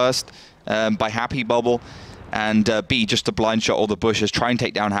spotted first by Happy Bubble, and B, just to blind shot all the bushes, try and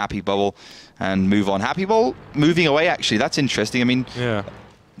take down Happy Bubble and move on. Happy Bubble moving away, actually, that's interesting. I mean, yeah,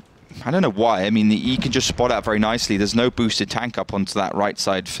 I don't know why. I mean, he can just spot out very nicely. There's no boosted tank up onto that right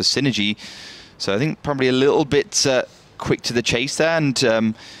side for Synergy. So I think probably a little bit quick to the chase there.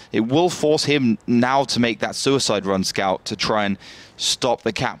 And it will force him now to make that suicide run scout to try and stop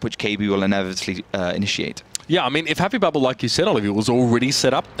the cap, which KB will inevitably initiate. Yeah, I mean, if Happy Bubble, like you said, Olivia, was already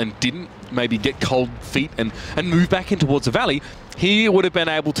set up and didn't maybe get cold feet and move back in towards the valley, he would have been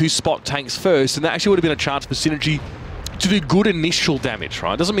able to spot tanks first, and that actually would have been a chance for Synergy to do good initial damage,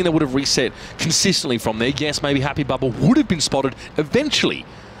 right? Doesn't mean they would have reset consistently from there. Yes, maybe Happy Bubble would have been spotted eventually,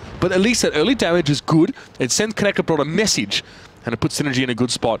 but at least that early damage is good. It sends Knackebrod a message, and it puts Synergy in a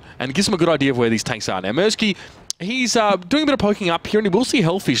good spot, and gives him a good idea of where these tanks are. Now, Mersky, he's doing a bit of poking up here, and we will see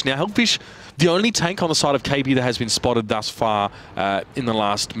Hellfish. Now, Hellfish, the only tank on the side of KB that has been spotted thus far in the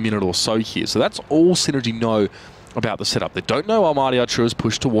last minute or so here. So that's all Synergy know about the setup. They don't know Almighty Artura's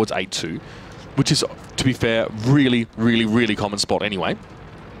push towards 8-2, which is, to be fair, really, really, really common spot anyway.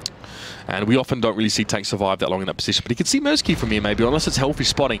 And we often don't really see tanks survive that long in that position. But you can see Mersky from here, maybe, unless it's Hellfish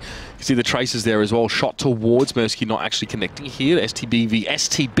spotting. You can see the traces there as well. Shot towards Mersky, not actually connecting here. STB v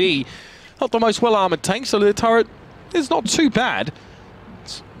STB. Not the most well-armoured tank, so the turret is not too bad.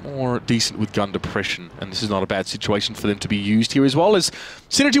 It's more decent with gun depression, and this is not a bad situation for them to be used here, as well as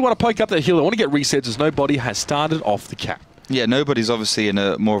Synergy want to poke up that hill. They want to get resets as nobody has started off the cap. Yeah, nobody's obviously in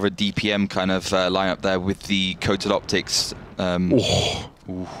a more of a DPM kind of lineup there with the coated optics. That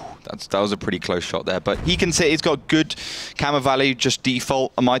was a pretty close shot there, but he can sit. He's got good camera value, just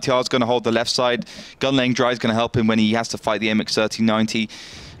default. Mighty-R's going to hold the left side. Gun laying dry is going to help him when he has to fight the MX-3090.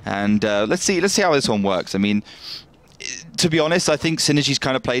 And let's see how this one works. I mean, to be honest, I think Synergy's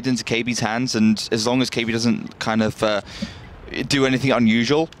kind of played into KB's hands, and as long as KB doesn't kind of do anything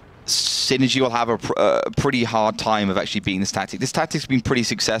unusual, Synergy will have a pretty hard time of actually beating this tactic. This tactic's been pretty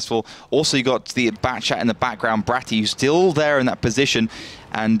successful. Also, you got the Batchat in the background, Bratty, who's still there in that position,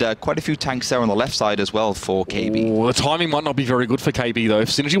 and quite a few tanks there on the left side as well for KB. Ooh, the timing might not be very good for KB though. If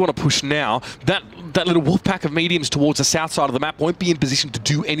Synergy want to push now, that little wolf pack of mediums towards the south side of the map won't be in position to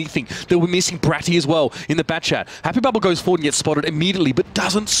do anything. They'll be missing Bratty as well in the Batchat. Happy Bubble goes forward and gets spotted immediately, but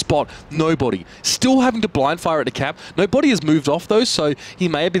doesn't spot nobody. Still having to blind fire at the cap. Nobody has moved off though, so he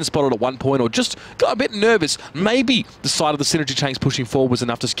may have been spotted at one point or just got a bit nervous. Maybe the side of the Synergy tanks pushing forward was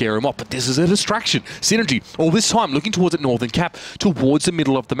enough to scare him off, but this is a distraction. Synergy, all this time, looking towards the northern cap, towards the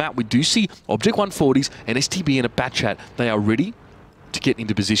middle of the map. We do see Object 140s and STB in a Batchat. They are ready to get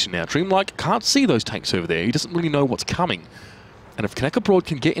into position now. Dreamlike can't see those tanks over there. He doesn't really know what's coming. And if Knackebrod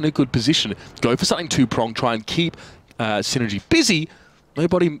can get in a good position, go for something two-pronged, try and keep Synergy busy,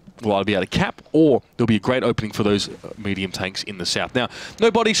 nobody will either be able to cap, or there'll be a great opening for those medium tanks in the south. Now,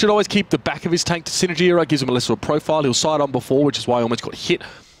 nobody should always keep the back of his tank to Synergy era. Gives him a less of a profile. He'll side on before, which is why he almost got hit.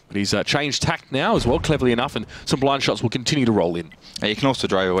 But he's changed tact now as well, cleverly enough, and some blind shots will continue to roll in. You can also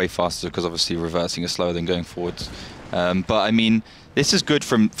drive away faster because obviously reversing is slower than going forwards. But I mean, this is good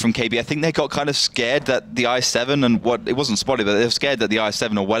from KB. I think they got kind of scared that the I-7 and what, it wasn't spotted, but they were scared that the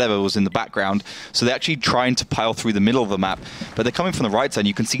I-7 or whatever was in the background. So they're actually trying to pile through the middle of the map. But they're coming from the right side.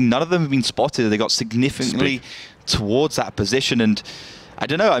 You can see none of them have been spotted. They got significantly towards that position. And I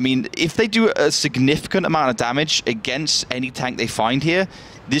don't know, I mean, if they do a significant amount of damage against any tank they find here,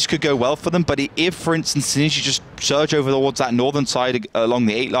 this could go well for them. But if, for instance, Synergy just surge over towards that northern side along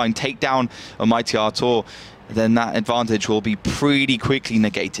the 8 line, take down a Mighty Artur, then that advantage will be pretty quickly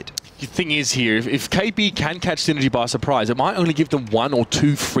negated. The thing is here, if KB can catch Synergy by surprise, it might only give them 1 or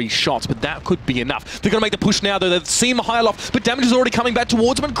 2 free shots, but that could be enough. They're going to make the push now, though. They've seen the high aloft, but damage is already coming back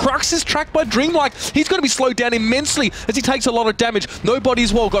towards him, and Crux is tracked by Dreamlike. He's going to be slowed down immensely as he takes a lot of damage. Nobody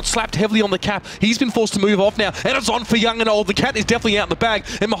as well got slapped heavily on the cap. He's been forced to move off now, and it's on for young and old. The cat is definitely out in the bag,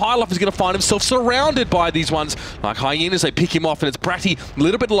 and Mihailov is going to find himself surrounded by these ones. Like hyenas, they pick him off, and it's Bratty, a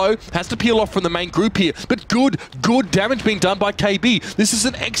little bit low, has to peel off from the main group here, but good damage being done by KB. This is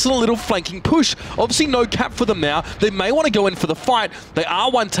an excellent little flanking push. Obviously no cap for them now. They may want to go in for the fight. They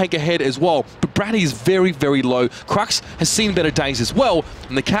are one tank ahead as well, but Bratty is very, very low. Crux has seen better days as well,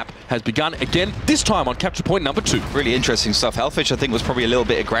 and the cap has begun again, this time on capture point number 2. Really interesting stuff. Hellfish, I think, was probably a little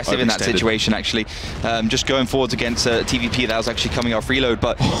bit aggressive in that situation, actually. Just going forwards against TVP, that was actually coming off reload,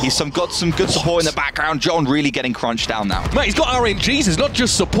 but he's got some good support in the background. John really getting crunched down now. Mate, he's got RNGs, it's not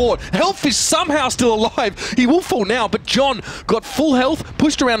just support. Hellfish somehow still alive. He will fall now, but John got full health,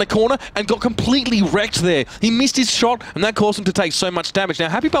 pushed around the corner, and got completely wrecked there. He missed his shot, and that caused him to take so much damage. Now,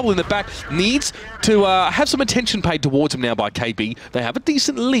 Happy Bubble in the back needs to have some attention paid towards him now by KB. They have a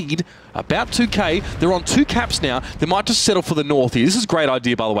decent lead, about 2k. They're on 2 caps now. They might just settle for the north here. This is a great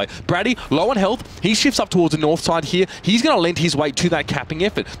idea, by the way. Bratty, low on health. He shifts up towards the north side here. He's going to lend his weight to that capping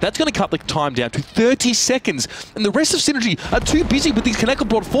effort. That's going to cut the time down to 30 seconds. And the rest of Synergy are too busy with these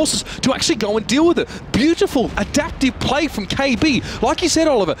Knackebrod forces to actually go and deal with it. Beautiful, adaptive play from KB. Like you said,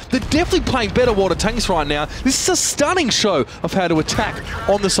 Oliver, they're definitely playing better water tanks right now. This is a stunning show of how to attack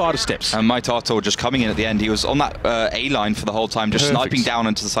on the side of steps. And Mighty Artur just coming in at the end. He was on that A line for the whole time, just sniping down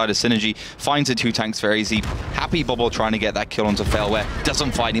into the side of Synergy. Finds the 2 tanks very easy. Happy Bubble trying to get that kill onto Failware.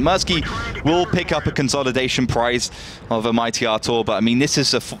 Doesn't find him. Mursky will pick up a consolidation prize of a Mighty Artur, but I mean, this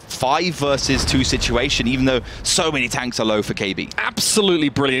is a 5 versus 2 situation, even though so many tanks are low for KB. Absolutely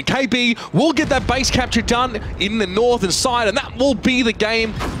brilliant. KB will get that base capture done in the northern side, and that will be the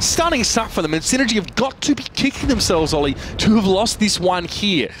game. Stunning stuff for them, and Synergy have got to be kicking themselves, Ollie, to have lost this one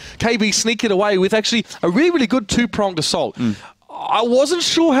here. KB sneak it away with actually a really, really good 2-pronged assault. I wasn't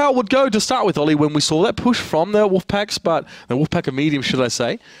sure how it would go to start with, Ollie, when we saw that push from the Wolfpacks, but the Wolfpack of medium, should I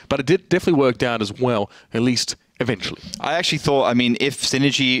say. But it did definitely work out as well, at least eventually. I actually thought, I mean, if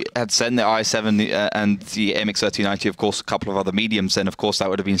Synergy had sent the i7 and the MX-1390, of course, a couple of other mediums, then of course that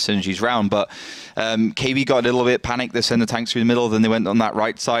would have been Synergy's round. But KB got a little bit panicked. They sent the tanks through the middle, then they went on that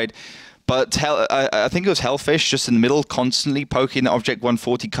right side. But I think it was Hellfish just in the middle, constantly poking the Object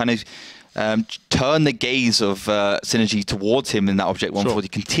 140, kind of turn the gaze of Synergy towards him in that Object 140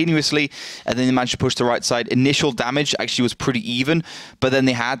 continuously, and then they managed to push the right side. Initial damage actually was pretty even, but then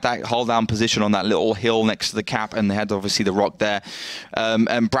they had that hold down position on that little hill next to the cap, and they had obviously the rock there.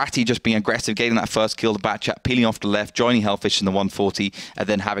 And Bratty just being aggressive, getting that first kill, the Batchat peeling off the left, joining Hellfish in the 140, and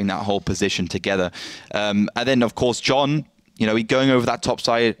then having that whole position together. And then, of course, John, you know, going over that top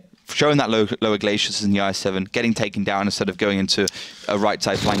side showing that lower glaciers in the IS-7, getting taken down instead of going into a right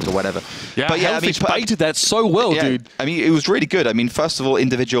side flank or whatever. Yeah, but yeah, Hellfish baited that so well, yeah, dude. I mean, it was really good. I mean, first of all,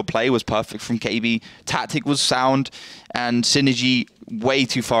 individual play was perfect from KB. Tactic was sound, and synergy way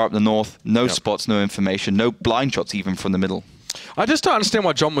too far up the north. No spots, no information, no blind shots even from the middle. I just don't understand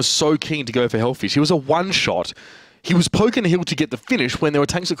why John was so keen to go for Hellfish. He was a one-shot. He was poking the hill to get the finish when there were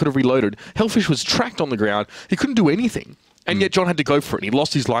tanks that could have reloaded. Hellfish was tracked on the ground. He couldn't do anything. And yet John had to go for it, and he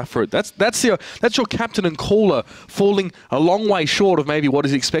lost his life for it. That's your captain and caller falling a long way short of maybe what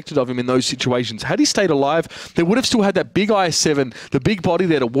is expected of him in those situations. Had he stayed alive, they would have still had that big IS-7, the big body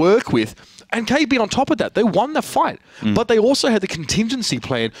there to work with. And KB on top of that, they won the fight. But they also had the contingency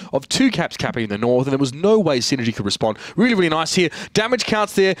plan of 2 caps capping in the north, and there was no way Synergy could respond. Really, really nice here. Damage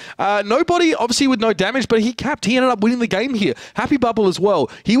counts there. Nobody, obviously, with no damage, but he capped. He ended up winning the game here. Happy Bubble as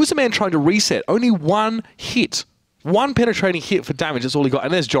well. He was the man trying to reset. Only 1 hit. 1 penetrating hit for damage, that's all he got.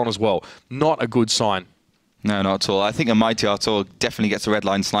 And there's John as well. Not a good sign. No, not at all. I think a Mighty Artur definitely gets a Red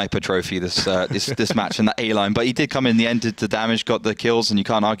Line Sniper trophy this this match in that A-line. But he did come in the end, did the damage, got the kills, and you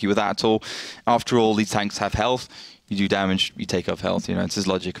can't argue with that at all. After all, these tanks have health. You do damage, you take off health. You know, it's his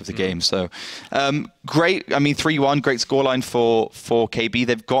logic of the game. So, great. I mean, 3-1, great scoreline for KB.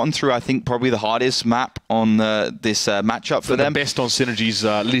 They've gotten through, I think, probably the hardest map on this matchup for them. The best on Synergy's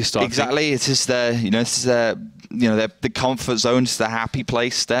list, I think. Exactly. It's just the comfort zone, it's the happy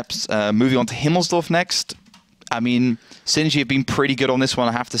place steps. Moving on to Himmelsdorf next. I mean, Synergy have been pretty good on this one,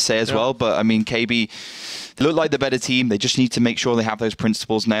 I have to say as well. But I mean, KB, they look like the better team. They just need to make sure they have those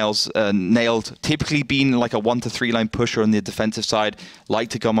principles nailed. Typically, being like a 1 to 3 line pusher on the defensive side, like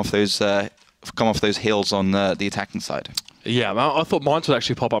to come off those hills on the attacking side. Yeah, I thought mines would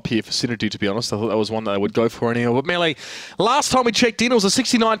actually pop up here for Synergy, to be honest. I thought that was one that I would go for anyhow. But Melee, last time we checked in, it was a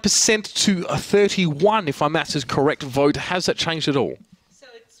 69% to a 31, if my maths is correct, vote. Has that changed at all? So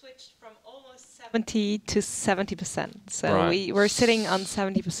it switched from almost 70 to 70%. So we're sitting on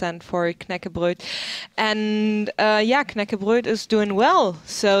 70% for Knackebrod. And yeah, Knackebrod is doing well.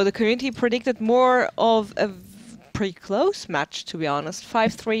 So the community predicted more of a pretty close match, to be honest.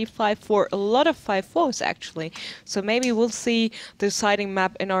 5-3, 5-4, a lot of 5-4s actually. So maybe we'll see the deciding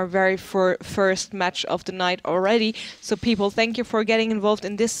map in our very first match of the night already. So people, thank you for getting involved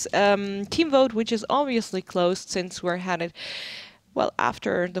in this team vote, which is obviously closed since we're headed, well,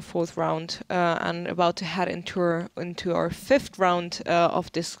 after the 4th round and about to head into our 5th round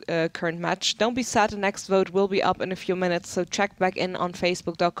of this current match. Don't be sad, the next vote will be up in a few minutes, so check back in on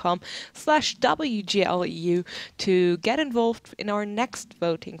facebook.com/WGLEU to get involved in our next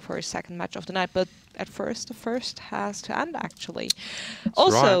voting for a second match of the night. But at first, the first has to end, actually. That's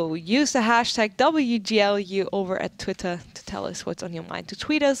also, use the hashtag WGLEU over at Twitter to tell us what's on your mind. To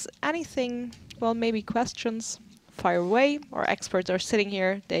tweet us anything, well, maybe questions. Fire away. Our experts are sitting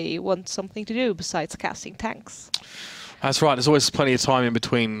here. They want something to do besides casting tanks. That's right. There's always plenty of time in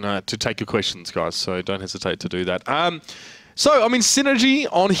between to take your questions, guys, so don't hesitate to do that. So, I mean, Synergy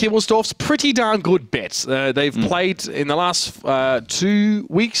on Himmelsdorf's pretty darn good bets. They've played in the last 2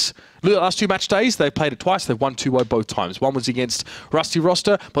 weeks, the last 2 match days, they've played it twice. They've won 2-0 both times. One was against Rusty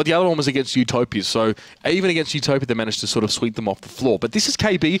Roster, but the other one was against Utopia. So even against Utopia, they managed to sort of sweep them off the floor. But this is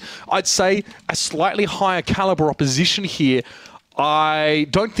KB. I'd say a slightly higher caliber opposition here. I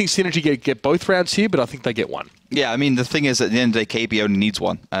don't think Synergy get both rounds here, but I think they get one. Yeah, I mean, the thing is, at the end of the day, KB only needs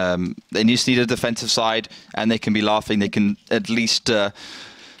one. They just need a defensive side, and they can be laughing. They can at least,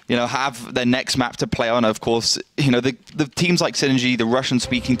 have their next map to play on. Of course, the teams like Synergy, the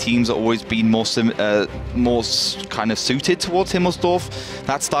Russian-speaking teams, have always been more kind of suited towards Himmelsdorf,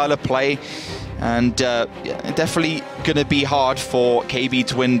 that style of play. And definitely going to be hard for KB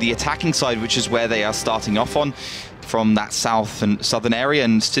to win the attacking side, which is where they are starting off on, from that south and southern area,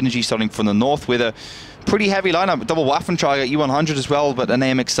 and Synergy starting from the north with a pretty heavy lineup. Double Waffentrag at U100 as well, but an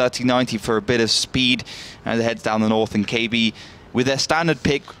AMX 3090 for a bit of speed as it heads down the north. And KB with their standard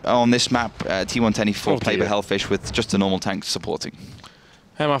pick on this map, T110E4 played by Hellfish with just a normal tank supporting.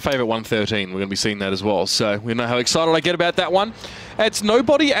 And my favourite 113, we're going to be seeing that as well. So we know how excited I get about that one. It's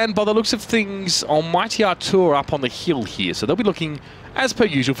nobody, and by the looks of things, Almighty Artur up on the hill here. So they'll be looking, as per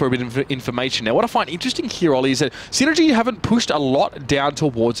usual, for a bit of information. Now, what I find interesting here, Ollie, is that Synergy haven't pushed a lot down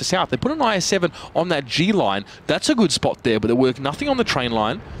towards the south. They put an IS-7 on that G line. That's a good spot there, but they work nothing on the train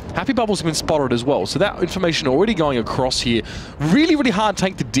line. Happy Bubbles have been spotted as well. So that information already going across here. Really, really hard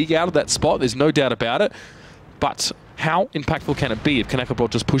tank to dig out of that spot. There's no doubt about it. But how impactful can it be if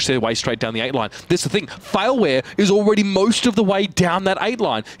Knackebrod just push their way straight down the 8 line? That's the thing. Failware is already most of the way down that 8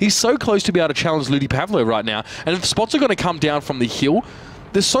 line. He's so close to be able to challenge Ludi Pavlo right now. And if spots are going to come down from the hill,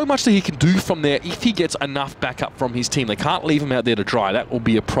 there's so much that he can do from there if he gets enough backup from his team. They can't leave him out there to dry. That will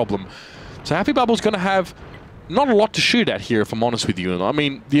be a problem. So Happy Bubble's going to have not a lot to shoot at here, if I'm honest with you. I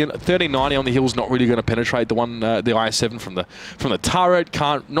mean, the 1390 on the hill is not really going to penetrate the IS-7 from the turret.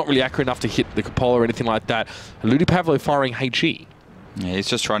 Not really accurate enough to hit the cupola or anything like that. Ludi Pavlo firing HE. Yeah, he's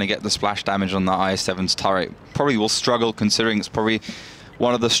just trying to get the splash damage on the IS-7's turret. Probably will struggle, considering it's probably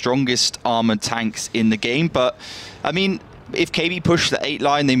one of the strongest armored tanks in the game. But, I mean, if KB push the 8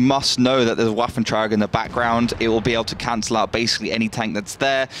 line, they must know that there's a Waffentrager in the background. It will be able to cancel out basically any tank that's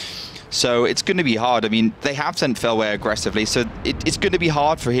there. So it's going to be hard. I mean, they have sent Fairway aggressively, so it's going to be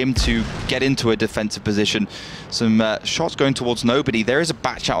hard for him to get into a defensive position. Some shots going towards nobody. There is a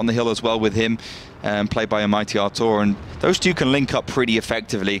batch out on the hill as well with him, played by a Mighty Artur, and those two can link up pretty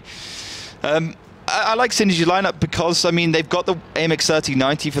effectively. I like Synergy lineup because, I mean, they've got the AMX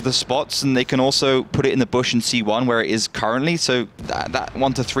 3090 for the spots, and they can also put it in the bush in C1 where it is currently. So that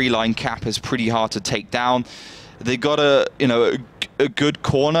 1 to 3 line cap is pretty hard to take down. They got a good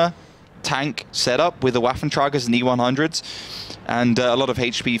corner tank setup with the Waffentragers and E100s, and a lot of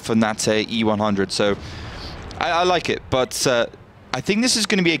HP from that E100. So I like it, but I think this is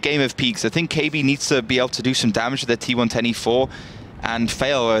going to be a game of peaks. I think KB needs to be able to do some damage to their T110 E4 and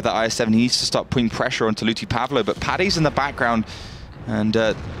fail the IS-7. He needs to start putting pressure onto Ludi Pavlo, but Paddy's in the background, and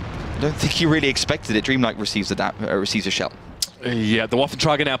I don't think he really expected it. Dreamlike receives a shell. Yeah, the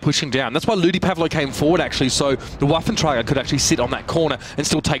Waffentrager now pushing down. That's why Ludi Pavlo came forward, actually, so the Waffentrager could actually sit on that corner and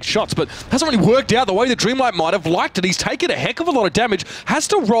still take shots, but hasn't really worked out the way the Dreamlight might have liked it. He's taken a heck of a lot of damage, has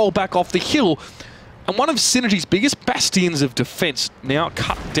to roll back off the hill, and one of Synergy's biggest bastions of defense now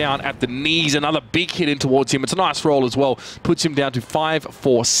cut down at the knees. Another big hit in towards him. It's a nice roll as well. Puts him down to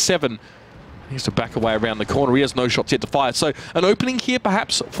 5-4-7. He has to back away around the corner. He has no shots yet to fire. So an opening here,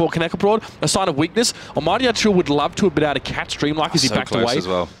 perhaps, for Knackebrod, a sign of weakness. Almighty Artur would love to have been able to catch Dreamlike as he backed away. So close as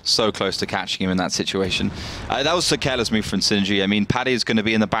well. So close to catching him in that situation. That was a careless move from Synergy. I mean, Paddy is going to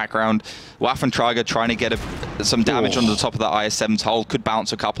be in the background. Waffentrager trying to get some damage on the top of the IS-7's hull. Could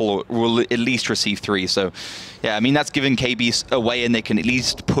bounce a couple, or will at least receive 3. So, yeah, I mean, that's given KB a way in. They can at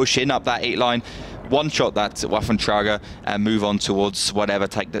least push in up that 8 line. One-shot that Waffentrager and move on towards whatever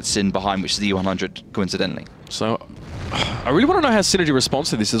tank that's in behind, which is the E100, coincidentally. So, I really want to know how Synergy responds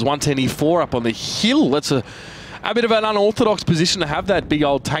to this. There's 110E4 up on the hill. That's a bit of an unorthodox position to have that big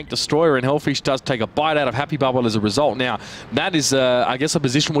old tank destroyer, and Hellfish does take a bite out of Happy Bubble as a result. Now, that is, I guess, a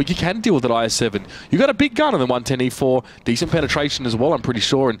position where you can deal with that IS-7. You've got a big gun on the 110E4, decent penetration as well, I'm pretty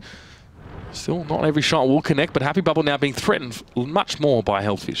sure, and still, not every shot will connect, but Happy Bubble now being threatened much more by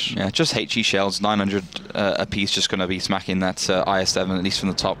Hellfish. Yeah, just HE shells, 900 a piece, just going to be smacking that IS-7, at least from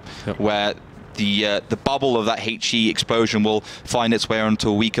the top, where the bubble of that HE explosion will find its way onto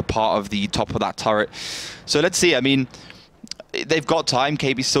a weaker part of the top of that turret. So let's see. I mean, they've got time.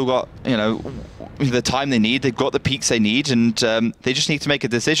 KB's still got, you know, the time they need. They've got the peaks they need, and they just need to make a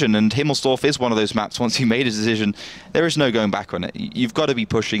decision. And Himmelsdorf is one of those maps. Once you made a decision, there is no going back on it. You've got to be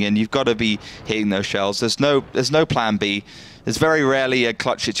pushing in. You've got to be hitting those shells. There's no plan B. There's very rarely a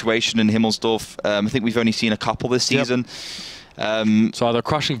clutch situation in Himmelsdorf. I think we've only seen a couple this season. So either a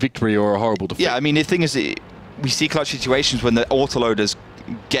crushing victory or a horrible defeat. Yeah, I mean, the thing is, we see clutch situations when the autoloaders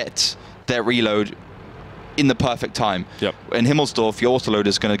get their reload in the perfect time. Yep. In Himmelsdorf, your autoloader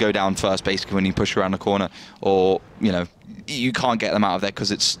is going to go down first, basically, when you push around the corner, or, you know, you can't get them out of there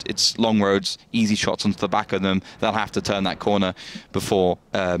because it's long roads, easy shots onto the back of them. They'll have to turn that corner before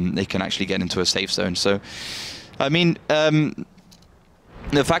they can actually get into a safe zone. So, I mean,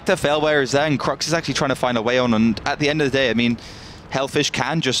 the fact that Failware is there and Crux is actually trying to find a way on, and at the end of the day, I mean, Hellfish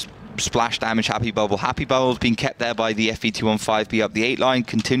can just splash damage Happy Bubble. Happy Bubble's been kept there by the FV215B up the 8 line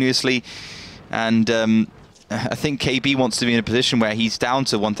continuously, and I think KB wants to be in a position where he's down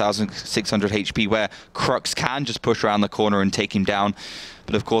to 1,600 HP, where Crux can just push around the corner and take him down.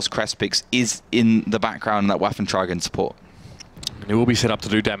 But of course, Crespix is in the background, and that Waffentrager in support. And he will be set up to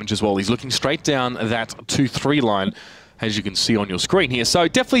do damage as well. He's looking straight down that 2-3 line, as you can see on your screen here. So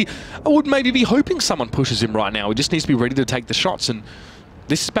definitely, I would maybe be hoping someone pushes him right now. He just needs to be ready to take the shots. And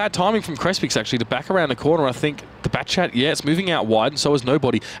this is bad timing from Crespix, actually, to back around the corner. I think the Batchat, yeah, it's moving out wide, and so is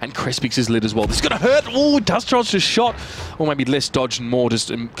Nobody. And Crespix is lit as well. This is going to hurt. Oh, does dodge the shot. Or maybe less dodge and more,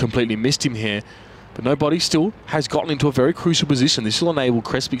 just completely missed him here. But Nobody still has gotten into a very crucial position. This will enable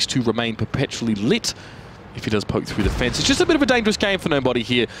Crespix to remain perpetually lit. if he does poke through the fence. It's just a bit of a dangerous game for nobody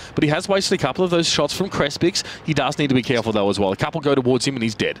here, but he has wasted a couple of those shots from Crespix. He does need to be careful though as well. A couple go towards him and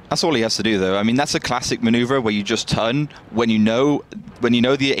he's dead. That's all he has to do though. I mean, that's a classic maneuver where you just turn when you know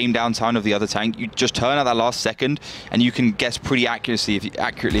the aim down time of the other tank. You just turn at that last second and you can guess pretty accurately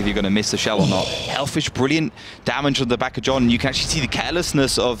if you're going to miss the shell or not. Hellfish, brilliant damage on the back of John. You can actually see the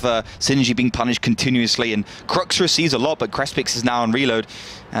carelessness of Synergy being punished continuously, and Crux receives a lot, but Crespix is now on reload.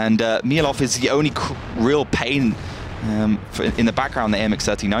 And Mieloff is the only real pain in the background, the AMX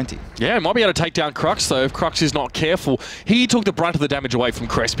 1390. Yeah, might be able to take down Crux though if Crux is not careful. He took the brunt of the damage away from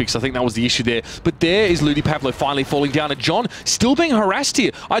Crespix. I think that was the issue there. But there is Ludi Pavlo finally falling down, and John still being harassed here.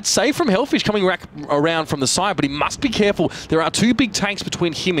 I'd say from Hellfish coming around from the side, but he must be careful. There are two big tanks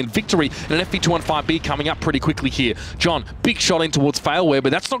between him and Victory, and an FV215B coming up pretty quickly here. John, big shot in towards Failware,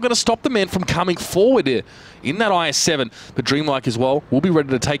 but that's not going to stop the man from coming forward here in that IS-7. But Dreamlike as well will be ready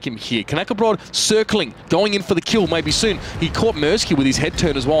to take him here. Knackebrod circling, going in for the kill maybe soon. He caught Mersky with his head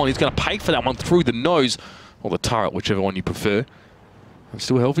turn as well, and he's going to pay for that one through the nose, or the turret, whichever one you prefer. And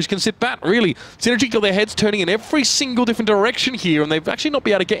still Hellfish can sit back, really. Synergy got their heads turning in every single different direction here, and they've actually not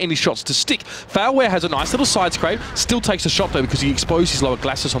been able to get any shots to stick. Failware has a nice little side scrape, still takes a shot though because he exposed his lower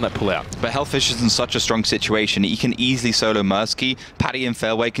glasses on that pull-out. But Hellfish is in such a strong situation. He can easily solo Mersky. Paddy and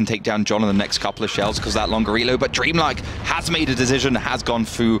Failway can take down John in the next couple of shells because that longer reload, but Dreamlike has made a decision, has gone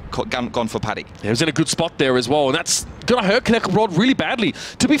for Paddy. Yeah, he was in a good spot there as well, and that's going to hurt Knackebrod really badly.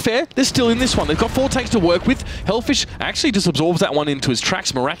 To be fair, they're still in this one. They've got 4 tanks to work with. Hellfish actually just absorbs that one into his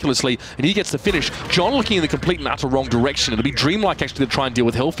tracks miraculously, and he gets the finish. John looking in the complete and utter wrong direction. It'll be Dreamlike actually to try and deal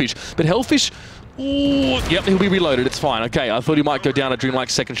with Hellfish, but Hellfish... Ooh, yep, he'll be reloaded. It's fine. Okay, I thought he might go down a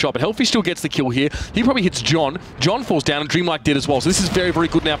Dreamlike's second shot, but Hellfish still gets the kill here. He probably hits John. John falls down, and Dreamlike did as well. So this is very, very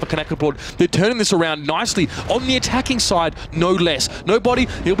good now for Knackebrod. They're turning this around nicely on the attacking side, no less. Nobody,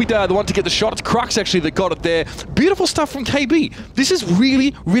 he'll be the one to get the shot. It's Crux actually that got it there. Beautiful stuff from KB. This is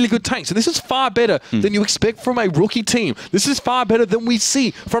really, really good tanks, and this is far better than you expect from a rookie team. This is far better than we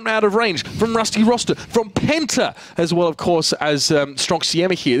see from Out of Range, from Rusty Roster, from Penta, as well, of course, as Strong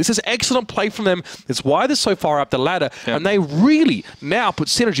Siema here. This is excellent play from them. It's why they're so far up the ladder, and they really now put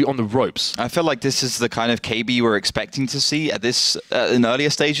Synergy on the ropes. I feel like this is the kind of KB we're expecting to see at this an earlier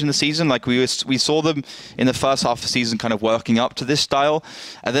stage in the season. Like we saw them in the first half of the season kind of working up to this style,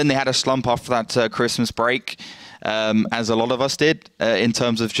 and then they had a slump after that Christmas break. As a lot of us did, in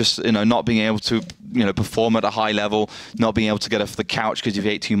terms of just not being able to perform at a high level, not being able to get off the couch because you've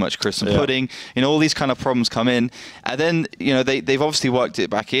ate too much Christmas pudding. All these kind of problems come in, and then they've obviously worked it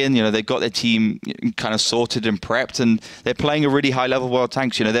back in. They've got their team kind of sorted and prepped, and they're playing a really high level World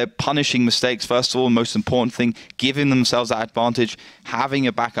Tanks. They're punishing mistakes first of all. Most important thing, giving themselves that advantage, having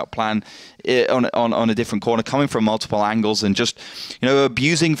a backup plan on a different corner, coming from multiple angles, and just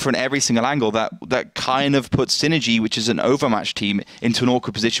abusing from every single angle that kind of puts Synergy, which is an overmatched team, into an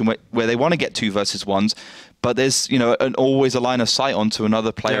awkward position where they want to get 2 versus 1s, but there's always a line of sight onto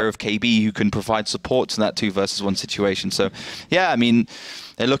another player of KB who can provide support to that 2 versus 1 situation. So yeah, I mean,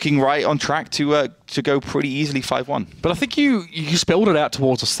 they're looking right on track to go pretty easily 5-1. But I think you spelled it out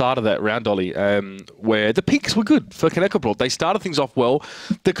towards the start of that round, Ollie, where the peaks were good for Knackebrod. They started things off well.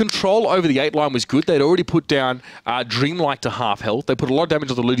 The control over the 8 line was good. They'd already put down Dreamlike to half health. They put a lot of damage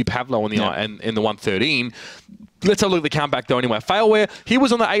on the Ludi Pavlo in the 113. Let's have a look at the comeback though anyway. Failware, he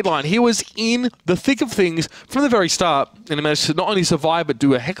was on the 8 line. He was in the thick of things from the very start, and he managed to not only survive but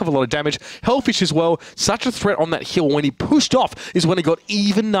do a heck of a lot of damage. Hellfish as well, such a threat on that hill. When he pushed off is when it got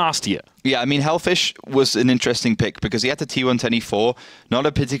even nastier. Yeah, I mean, Hellfish was an interesting pick because he had the T110E4, not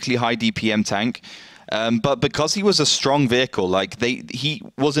a particularly high DPM tank. But because he was a strong vehicle, he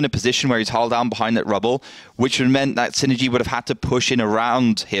was in a position where he's hull down behind that rubble, which would meant that Synergy would have had to push in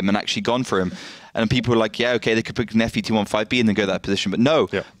around him and actually gone for him. And people were like, yeah, okay, they could pick an FV215B and then go to that position. But no,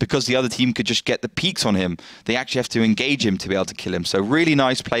 because the other team could just get the peaks on him, they actually have to engage him to be able to kill him. So really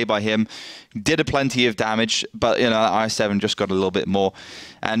nice play by him. Did a plenty of damage, but I7 just got a little bit more.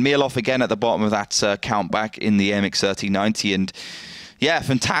 And Mieloff again at the bottom of that count back in the MX 1390. And yeah,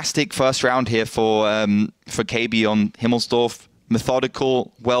 fantastic first round here for KB on Himmelsdorf.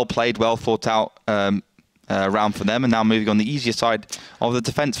 Methodical, well played, well thought out round for them, and now moving on the easier side of the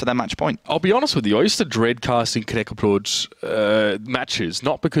defense for their match point. I'll be honest with you, I used to dread casting Knackerbrod's matches,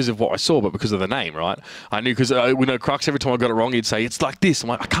 not because of what I saw, but because of the name, right? I knew, because we know Crux, every time I got it wrong, he'd say, it's like this. I'm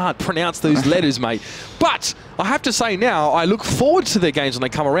like, I can't pronounce those letters, mate. But I have to say now, I look forward to their games when they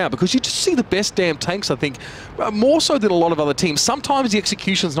come around, because you just see the best damn tanks, I think, more so than a lot of other teams. Sometimes the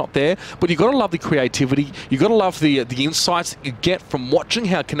execution's not there, but you've got to love the creativity. You've got to love the insights that you get from watching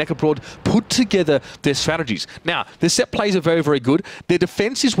how Knackebrod put together their strategy strategies. Now, their set plays are very, very good. Their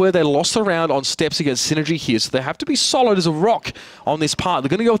defense is where they lost the round on steps against Synergy here, so they have to be solid as a rock on this part. They're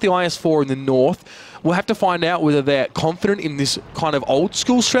going to go with the IS-4 in the north. We'll have to find out whether they're confident in this kind of old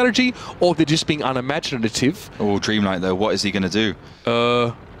school strategy or they're just being unimaginative. Oh, Dreamlight though, what is he going to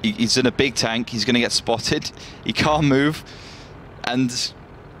do? He's in a big tank, he's going to get spotted, he can't move, and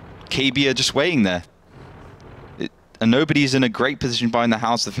KB are just waiting there. And nobody's in a great position behind the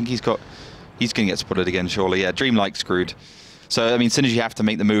house. I think he's going to get spotted again, surely. Yeah, Dreamlight screwed. So, I mean, Synergy have to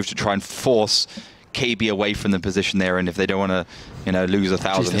make the move to try and force KB away from the position they're in if they don't want to, you know, lose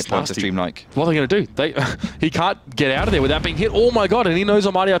 1,000 hit points of Dreamlight. What are they going to do? He can't get out of there without being hit. Oh my god, and he knows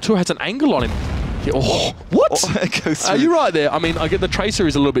Almighty R2 has an angle on him. Oh, what? Are you right there? I mean, I get the Tracer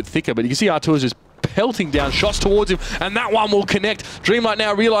is a little bit thicker, but you can see R2 is just pelting down shots towards him, and that one will connect. Dreamlight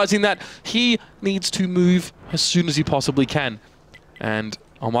now realizing that he needs to move as soon as he possibly can. And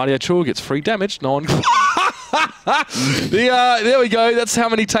Almighty R2 gets free damage. No one... there we go. That's how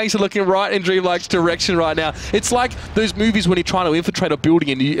many tanks are looking right in Dreamlight's direction right now. It's like those movies when you're trying to infiltrate a building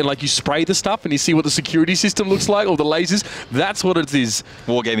and you spray the stuff and you see what the security system looks like, or the lasers. That's what it is.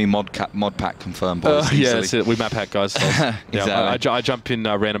 Wargaming mod pack confirmed. Yeah, that's it. We map hack, guys. So, exactly. I jump in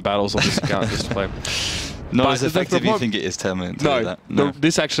random battles on this account just to play. Not as effective you think it is, tell me. No,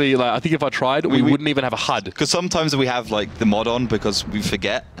 this actually, like, I think if I tried, we wouldn't even have a HUD. Because sometimes we have like the mod on because we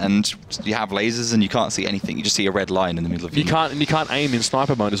forget, and you have lasers and you can't see anything. You just see a red line in the middle of you. You can't aim in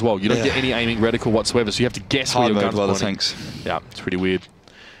sniper mode as well. You don't get any aiming reticle whatsoever, so you have to guess where your gun's pointing. Tanks. Yeah, it's pretty weird.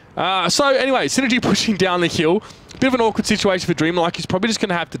 So anyway, Synergy pushing down the hill. Bit of an awkward situation for Dreamlight. He's probably just going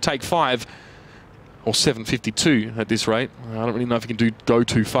to have to take 5 or 752 at this rate. I don't really know if he can go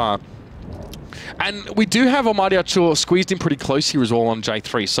too far. And we do have Almighty R2 squeezed in pretty close here as well on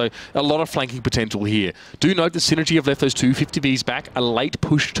J3, so a lot of flanking potential here. Do note that Synergy have left those two 50Vs back. A late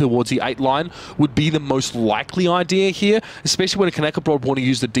push towards the 8 line would be the most likely idea here, especially when a Knackebrod want to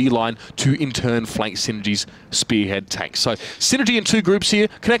use the D line to in turn flank Synergy's spearhead tank. So Synergy in 2 groups here,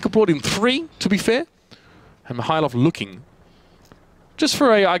 Knackebrod in 3, to be fair, and Mikhailov looking just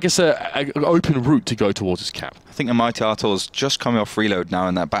for a open route to go towards his cap. I think Almighty R2 is just coming off reload now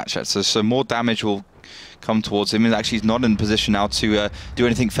in that batch chat, so more damage will come towards him. And actually, he's not in position now to do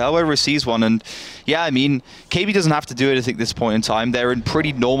anything. Failware receives one, and yeah, I mean, KB doesn't have to do anything at this point in time. They're in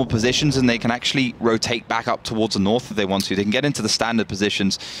pretty normal positions, and they can actually rotate back up towards the north if they want to. They can get into the standard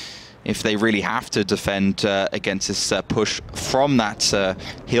positions if they really have to defend against this push from that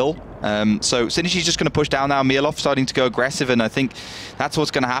hill. So Synergy's just going to push down now. Mirlov starting to go aggressive, and I think that's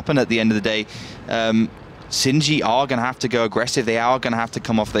what's going to happen at the end of the day. Synergy are going to have to go aggressive. They are going to have to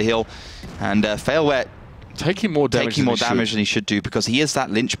come off the hill, and Failware taking more damage than he should do, because he is that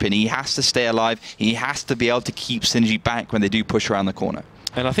linchpin. He has to stay alive. He has to be able to keep Synergy back when they do push around the corner.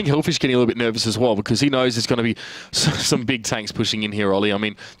 And I think Hellfish getting a little bit nervous as well, because he knows there's going to be some big tanks pushing in here, Ollie. I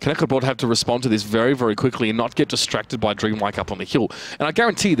mean, Knackebrod have to respond to this very, very quickly and not get distracted by Dreamlike up on the hill. And I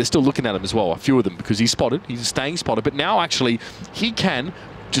guarantee they're still looking at him as well, a few of them, because he's spotted. He's staying spotted. But now, actually, he can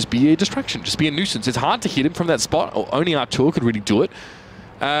just be a distraction, just be a nuisance. It's hard to hit him from that spot. Only Artur could really do it.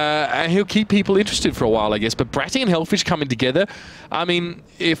 And he'll keep people interested for a while, I guess. But Bratty and Hellfish coming together, I mean,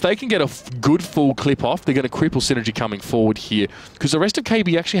 if they can get a good full clip off, they're going to cripple Synergy coming forward here. Because the rest of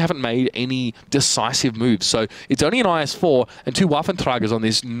KB actually haven't made any decisive moves. So it's only an IS-4 and 2 Waffentragers on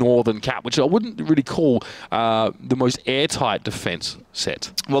this northern cap, which I wouldn't really call the most airtight defense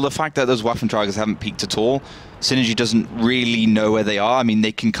set. Well, the fact that those Waffentragers haven't peaked at all, Synergy doesn't really know where they are. I mean,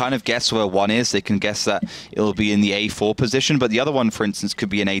 they can kind of guess where one is. They can guess that it'll be in the A4 position, but the other one, for instance, could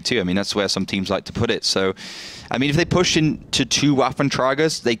be an A2. I mean, that's where some teams like to put it. So, I mean, if they push into 2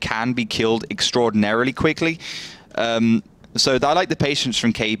 Waffentragers, they can be killed extraordinarily quickly. So I like the patience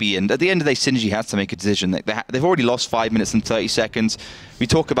from KB, and at the end of the day, Synergy has to make a decision. They've already lost 5 minutes and 30 seconds. We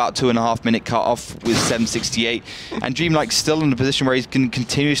talk about 2.5 minute cut-off with 768, and Dreamlike's still in a position where he's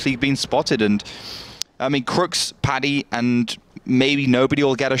continuously being spotted. And I mean, Crooks, Paddy, and maybe nobody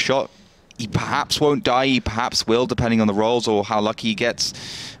will get a shot. He perhaps won't die, he perhaps will, depending on the rolls or how lucky he gets.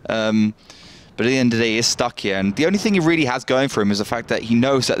 But at the end of the day, he is stuck here. And the only thing he really has going for him is the fact that he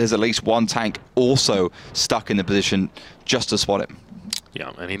knows that there's at least one tank also stuck in the position just to spot him.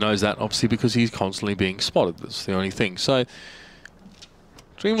 Yeah, and he knows that, obviously, because he's constantly being spotted. That's the only thing. So,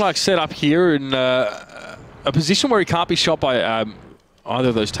 Dreamlike set up here in a position where he can't be shot by either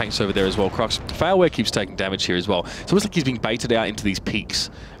of those tanks over there as well. Crux. Failware keeps taking damage here as well. It's almost like he's being baited out into these peaks,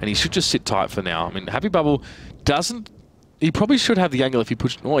 and he should just sit tight for now. I mean, Happy Bubble doesn't... He probably should have the angle if he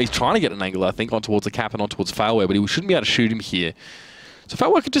pushed... Well, he's trying to get an angle, I think, on towards the cap and on towards Failware, but he shouldn't be able to shoot him here. So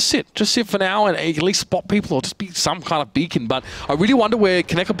Failware could just sit for now and at least spot people or just be some kind of beacon. But I really wonder where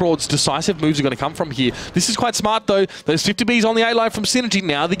Knackerbrod's decisive moves are going to come from here. This is quite smart though. Those 50Bs on the A line from Synergy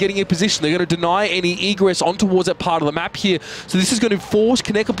now, they're getting in position. They're going to deny any egress on towards that part of the map here. So this is going to force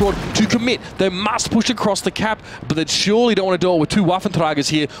Knackebrod to commit. They must push across the cap, but they surely don't want to do it with two Waffentragers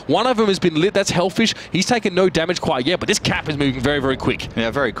here. One of them has been lit. That's Hellfish. He's taken no damage quite yet, but this cap is moving very, very quick.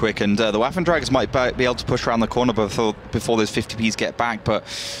 Yeah, very quick. And the Waffentragers might be able to push around the corner before those 50Ps get back, but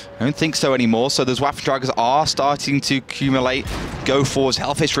I don't think so anymore. So those Waffentragers are starting to accumulate. Go forwards.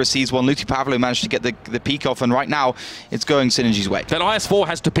 Hellfish receives one. Luti Pavlo managed to get the peak off, and right now it's going Synergy's way. That IS-4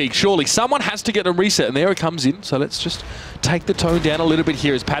 has to peak. Surely someone has to get a reset, and there it comes in. So let's just take the tone down a little bit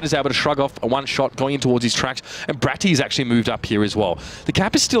here as Pat is able to shrug off a one shot going in towards his tracks, and Bratty's actually moved up here as well. The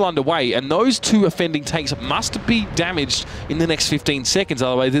cap is still underway, and those two offending tanks must be damaged in the next 15 seconds.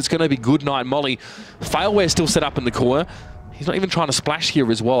 Otherwise, it's going to be good night Molly. Failware still set up in the corner. He's not even trying to splash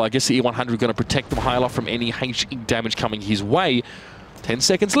here as well. I guess the E100 is going to protect them high enough from any HE damage coming his way. 10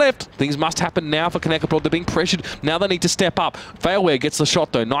 seconds left. Things must happen now for Knackebrod. They're being pressured. Now they need to step up. Failware gets the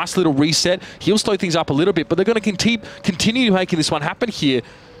shot though. Nice little reset. He'll slow things up a little bit, but they're going to continue making this one happen here.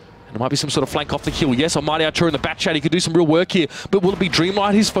 And it might be some sort of flank off the kill. Yes, Almighty Archer in the bat chat. He could do some real work here. But will it be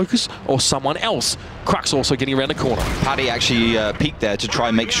Dreamlight his focus or someone else? Crux also getting around the corner. Paddy actually peeked there to try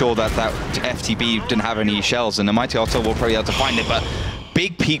and make sure that that FTB didn't have any shells. And Almighty Archer will probably be able to find it. But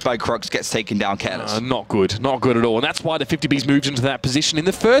big peek by Crux gets taken down careless. Not good. Not good at all. And that's why the 50Bs moved into that position in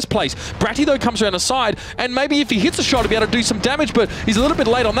the first place. Bratty, though, comes around the side. And maybe if he hits a shot, he'll be able to do some damage. But he's a little bit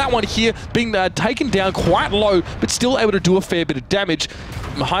late on that one here. Being taken down quite low, but still able to do a fair bit of damage.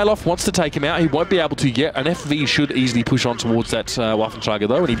 Mihailov wants to take him out. He won't be able to yet. An FV should easily push on towards that Waffentrager,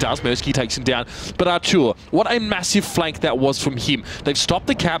 though, and he does. Mersky takes him down. But Archer, what a massive flank that was from him. They've stopped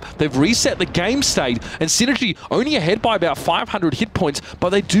the cap. They've reset the game state. And Synergy only ahead by about 500 hit points,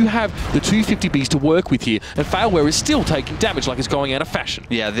 but they do have the 250Bs to work with here. And Failware is still taking damage like it's going out of fashion.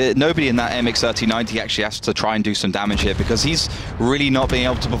 Yeah, nobody in that MX-3090 actually has to try and do some damage here because he's really not being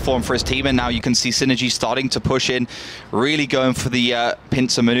able to perform for his team. And now you can see Synergy starting to push in, really going for the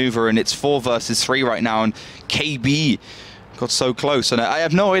pincer maneuver, and it's 4 versus 3 right now, and KB got so close. And I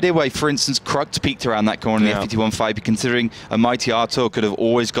have no idea why, for instance, Crux peeked around that corner in the FPT-15, considering a Mighty Artur could have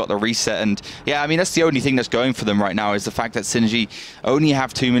always got the reset. And yeah, I mean, that's the only thing that's going for them right now is the fact that Synergy only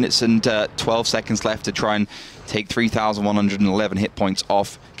have 2 minutes and 12 seconds left to try and take 3,111 hit points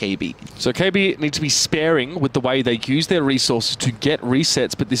off KB. So KB needs to be sparing with the way they use their resources to get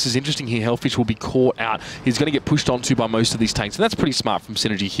resets, but this is interesting here. Hellfish will be caught out. He's going to get pushed onto by most of these tanks, and that's pretty smart from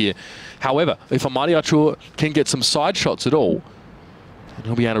Synergy here. However, if Almighty Archer can get some side shots at all,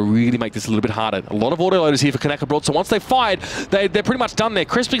 he'll be able to really make this a little bit harder. A lot of autoloaders here for Knackebrod, so once they've fired, they're pretty much done there.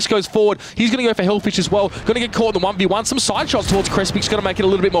 Crespix goes forward. He's going to go for Hellfish as well. Going to get caught in the 1v1. Some side shots towards Crespix, going to make it a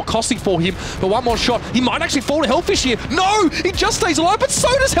little bit more costly for him. But one more shot. He might actually fall to Hellfish here. No! He just stays alive, but so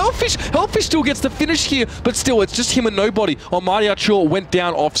does Hellfish. Hellfish still gets the finish here, but still, it's just him and nobody. Almighty Archer went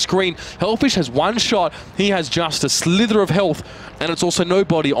down off screen. Hellfish has one shot. He has just a slither of health, and it's also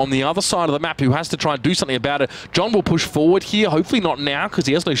nobody on the other side of the map who has to try and do something about it. John will push forward here. Hopefully not now, because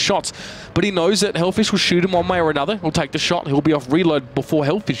he has no shots, but he knows that Hellfish will shoot him one way or another. He'll take the shot. He'll be off reload before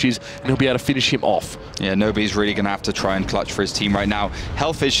Hellfish is, and he'll be able to finish him off. Yeah, nobody's really going to have to try and clutch for his team right now.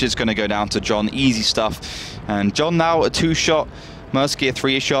 Hellfish is going to go down to John. Easy stuff. And John now a 2-shot. Mersky a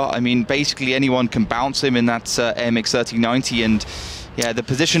 3-shot. I mean, basically anyone can bounce him in that MX-3090, and yeah, the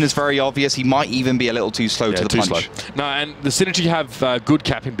position is very obvious. He might even be a little too slow to the punch. Slow. No, and the Synergy have good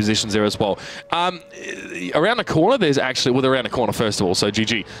capping positions there as well. Around the corner, there's actually, well, they're around the corner first of all, so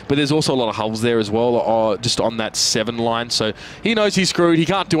GG. But there's also a lot of hulls there as well, just on that 7 line. So he knows he's screwed. He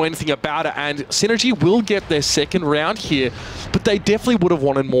can't do anything about it. And Synergy will get their second round here, but they definitely would have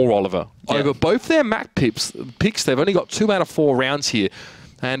wanted more, Oliver. Yeah. Over both their map picks, they've only got 2 out of 4 rounds here.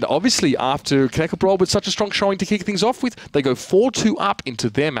 And obviously, after Knackebrod with such a strong showing to kick things off with, they go 4-2 up into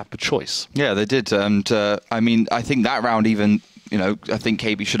their map of choice. Yeah, they did. And I mean, I think that round even, you know, I think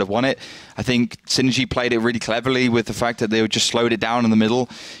KB should have won it. I think Synergy played it really cleverly with the fact that they just slowed it down in the middle.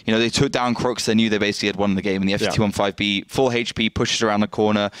 You know, they took down Crux. They knew they basically had won the game in the FT15B. Full HP, pushes around the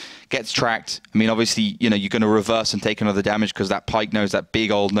corner, gets tracked. I mean, obviously, you know, you're going to reverse and take another damage because that pike nose, that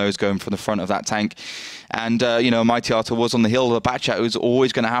big old nose going from the front of that tank. And, you know, Mighty Artur was on the hill. The Batchat was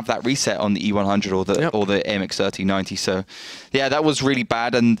always going to have that reset on the E100 or the MX-3090. So, yeah, that was really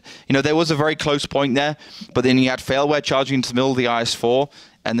bad. And, you know, there was a very close point there. But then you had Failware charging into the middle of the IS-4.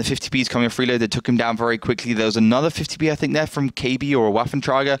 and the 50Bs coming off reload, they took him down very quickly. There was another 50B, I think, there from KB or a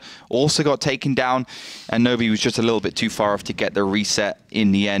Waffentrager, also got taken down, and Nobi was just a little bit too far off to get the reset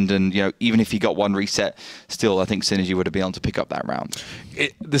in the end. And even if he got one reset, still I think Synergy would have been able to pick up that round.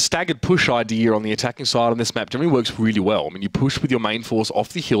 The staggered push idea on the attacking side on this map generally works really well. I mean, you push with your main force off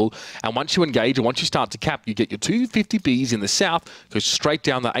the hill, and once you engage and once you start to cap, you get your 2 50Bs in the south, go straight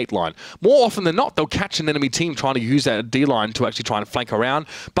down the 8 line. More often than not, they'll catch an enemy team trying to use that D line to actually try and flank around,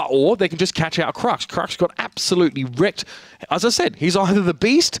 or they can just catch out Crux. Crux got absolutely wrecked. As I said, he's either the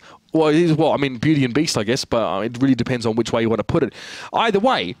beast, or he's, well, I mean, Beauty and Beast, I guess, but it really depends on which way you want to put it. Either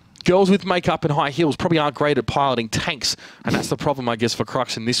way, girls with makeup and high heels probably aren't great at piloting tanks, and that's the problem, I guess, for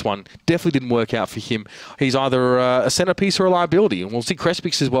Crux in this one. Definitely didn't work out for him. He's either a centerpiece or a liability, and we'll see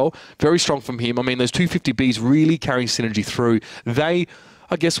Crespix as well. Very strong from him. I mean, those 2 50Bs really carrying Synergy through. They,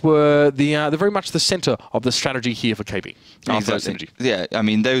 I guess, were the very much the center of the strategy here for KB. Exactly. Yeah, I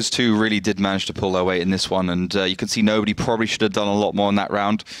mean, those two really did manage to pull their weight in this one, and you can see nobody probably should have done a lot more in that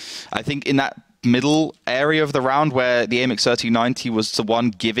round. I think in that middle area of the round where the AMX 1390 was the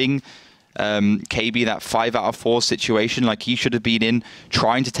one giving KB that 5 out of 4 situation, like he should have been in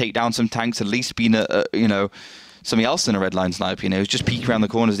trying to take down some tanks, at least been somebody else in a red line snipe. It was just peek around the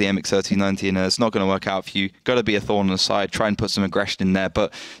corners of the MX 1390, and it's not going to work out for you. Got to be a thorn on the side, try and put some aggression in there,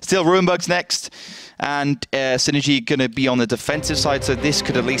 but still Ruinberg's next, and Synergy going to be on the defensive side, so this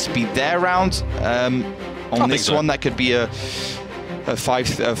could at least be their round. On this one, that could be a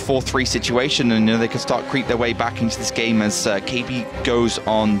 4-3 situation, and they can start creep their way back into this game as KB goes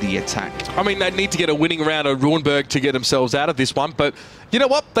on the attack. I mean, they need to get a winning round of Ruinberg to get themselves out of this one, but you know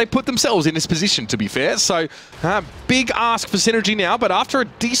what? They put themselves in this position, to be fair. So, big ask for Synergy now, but after a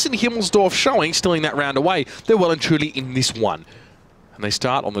decent Himmelsdorf showing, stealing that round away, they're well and truly in this one. And they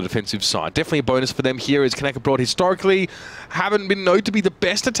start on the defensive side. Definitely a bonus for them here, as Knackebrod historically haven't been known to be the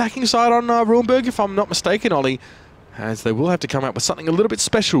best attacking side on Ruinberg, if I'm not mistaken, Ollie, as they will have to come out with something a little bit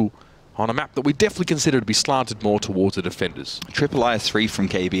special on a map that we definitely consider to be slanted more towards the defenders. Triple IS3 from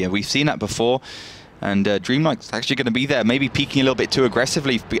KB, and we've seen that before, and Dreamlike's actually going to be there, maybe peeking a little bit too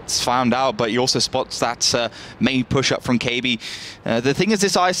aggressively, gets found out, but he also spots that main push up from KB. The thing is,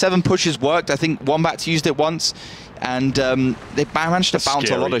 this IS7 push has worked. I think Wombat's used it once, and they managed to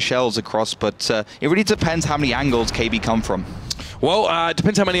bounce a lot of shells across, but it really depends how many angles KB come from. Well, it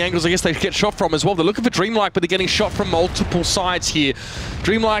depends how many angles I guess they get shot from as well. They're looking for Dreamlike, but they're getting shot from multiple sides here.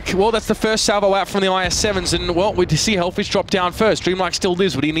 Dreamlike, well, that's the first salvo out from the IS-7s, and, well, we see Hellfish drop down first. Dreamlike still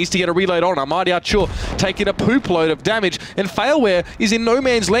lives, but he needs to get a reload on. Armadi Artur taking a poop load of damage, and Failware is in no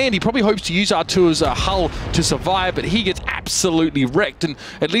man's land. He probably hopes to use Artur's hull to survive, but he gets absolutely wrecked, and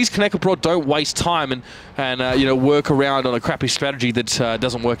at least Knackebrod don't waste time and work around on a crappy strategy that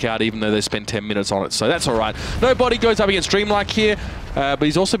doesn't work out, even though they spend 10 minutes on it, so that's all right. Nobody goes up against Dreamlike here. But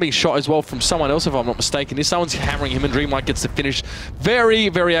he's also being shot as well from someone else, if I'm not mistaken. If someone's hammering him, and Dreamlike gets the finish. Very,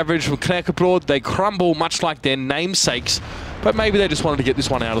 very average from Knackebrod. They crumble much like their namesakes, but maybe they just wanted to get this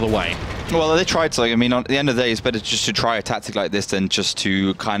one out of the way. Well, they tried to. I mean, at the end of the day, it's better just to try a tactic like this than just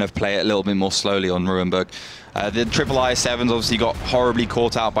to kind of play it a little bit more slowly on Ruinberg. The triple IS-7s obviously got horribly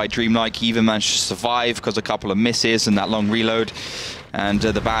caught out by Dreamlike. He even managed to survive because a couple of misses and that long reload and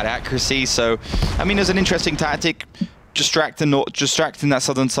the bad accuracy. So, I mean, it was an interesting tactic. Distracting that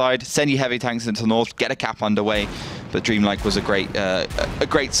southern side, send your heavy tanks into the north, get a cap underway. But Dreamlike was a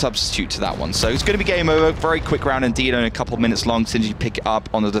great substitute to that one. So it's going to be game over. Very quick round indeed, only a couple of minutes long. Since you pick it up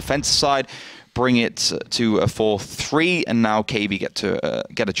on the defensive side, bring it to a 4-3, and now KB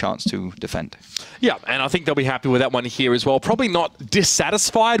get a chance to defend. Yeah, and I think they'll be happy with that one here as well. Probably not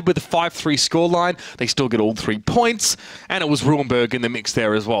dissatisfied with the 5-3 scoreline. They still get all 3 points, and it was Ruinberg in the mix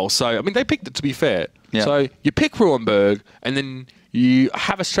there as well. So, I mean, they picked it, to be fair. Yeah. So you pick Ruinberg, and then you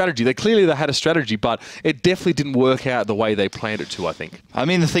have a strategy. They had a strategy, but it definitely didn't work out the way they planned it to, I think. I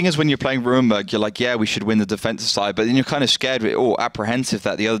mean, the thing is, when you're playing Ruinberg, you're like, yeah, we should win the defensive side, but then you're kind of scared or apprehensive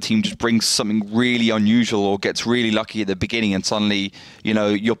that the other team just brings something really unusual or gets really lucky at the beginning, and suddenly,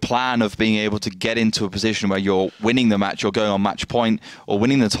 your plan of being able to get into a position where you're winning the match, you're going on match point, or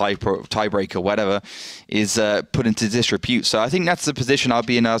winning the tiebreaker, whatever, is put into disrepute. So I think that's the position I'll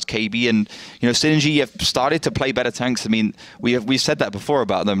be in as KB, and Synergy have started to play better tanks. I mean, we've said that before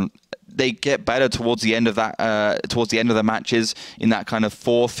about them. They get better towards the end of that, towards the end of the matches in that kind of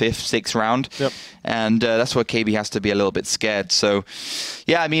 4th, 5th, 6th round. Yep. And that's where KB has to be a little bit scared. So,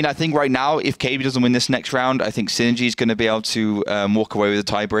 yeah, I mean, I think right now, if KB doesn't win this next round, I think Synergy is going to be able to walk away with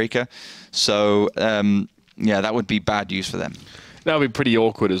a tiebreaker. So, yeah, that would be bad news for them. That would be pretty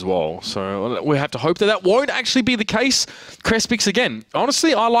awkward as well. So we have to hope that that won't actually be the case. Crespix, again,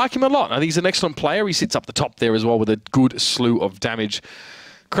 honestly, I like him a lot. I think he's an excellent player. He sits up the top there as well with a good slew of damage.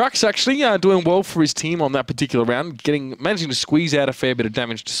 Crux actually doing well for his team on that particular round, managing to squeeze out a fair bit of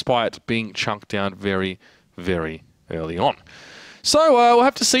damage despite being chunked down very, very early on. So we'll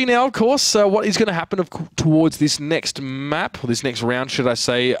have to see now, of course, what is going to happen towards this next map, or this next round, should I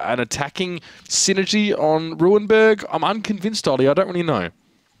say, an attacking synergy on Ruinberg. I'm unconvinced, Ollie. I don't really know.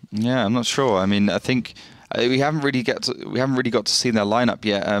 Yeah, I'm not sure. I mean, I think we haven't really got to see their lineup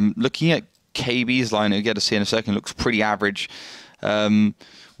yet. Looking at KB's lineup, we get to see in a second, looks pretty average.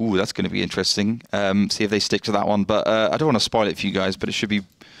 Ooh, that's going to be interesting. See if they stick to that one. But I don't want to spoil it for you guys, but it should be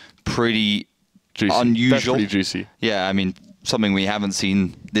pretty juicy. Unusual. That's pretty juicy. Yeah, I mean, something we haven't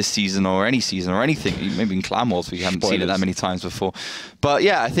seen this season or any season or anything. Maybe in Clan Wars we haven't seen it that many times before. But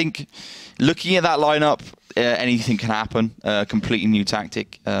yeah, I think looking at that lineup, anything can happen. Completely new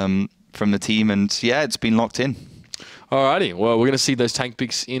tactic from the team, and yeah, it's been locked in. Alrighty, well, we're going to see those tank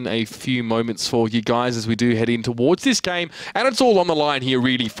picks in a few moments for you guys as we do head in towards this game. And it's all on the line here,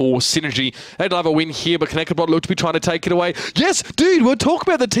 really, for Synergy. They'd love a win here, but Knackebrod looked to be trying to take it away. Yes, dude, we were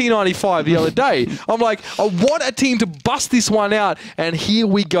talking about the T95 the other day. I'm like, I want a team to bust this one out, and here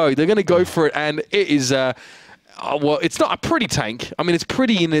we go. They're going to go for it, and it is... well, it's not a pretty tank. I mean, it's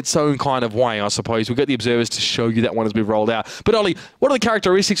pretty in its own kind of way, I suppose. We've got the observers to show you that one as we've rolled out. But Ollie, what are the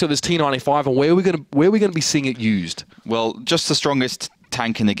characteristics of this T95, and where are we going to be seeing it used? Well, just the strongest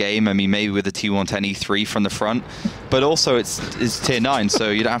tank in the game. I mean, maybe with the T110 E3 from the front, but also it's tier 9, so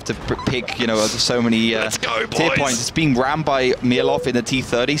you don't have to pick, you know, so many tier points. It's being rammed by Mirloff in the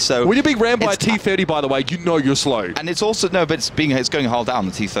T30, so when you're being rammed by a T30, by the way, you know you're slow. And it's also but it's going hull down.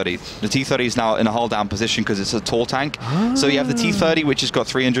 The T30, the T30 is now in a hull down position because it's a tall tank. So you have the T30, which has got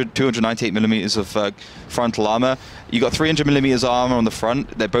 298 millimeters of frontal armor. You got 300 millimeters armor on the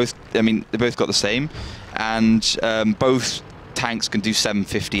front. They're both, I mean, they both got the same, and both tanks can do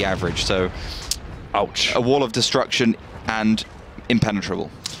 750 average, so ouch. A wall of destruction and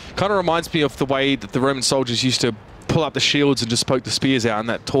impenetrable. Kind of reminds me of the way that the Roman soldiers used to pull up the shields and just poke the spears out in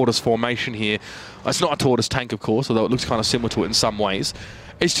that tortoise formation here. It's not a tortoise tank, of course, although it looks kind of similar to it in some ways.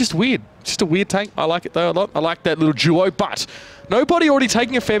 It's just weird. It's just a weird tank. I like it though a lot. I like that little duo, but nobody already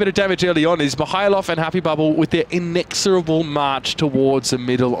taking a fair bit of damage early on is Mikhailov and Happy Bubble with their inexorable march towards the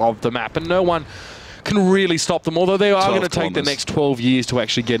middle of the map, and no one can really stop them, although they are going to take the next 12 years to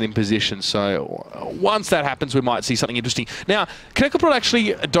actually get in position. So once that happens, we might see something interesting. Now, Knackebrod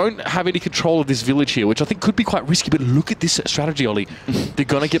actually don't have any control of this village here, which I think could be quite risky, but look at this strategy, Ollie. They're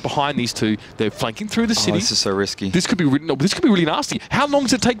going to get behind these two. They're flanking through the city. This is so risky. This could be really nasty. How long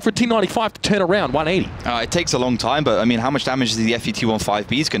does it take for a T95 to turn around 180? It takes a long time, but I mean, how much damage is the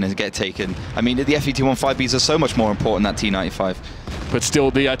FET-15Bs going to get taken? I mean, the FET-15Bs are so much more important than that T95. But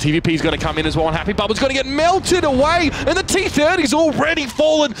still, the TVP is going to come in as well, and Happy Bubble's going to get melted away, and the T30's already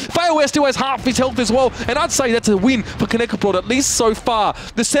fallen. Fail still has half his health as well, and I'd say that's a win for Knackebrod, at least so far.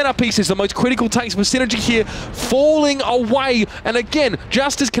 The centerpiece is the most critical tanks for Synergy here, falling away, and again,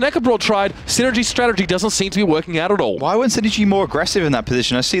 just as Knackebrod tried, Synergy's strategy doesn't seem to be working out at all. Why wasn't Synergy more aggressive in that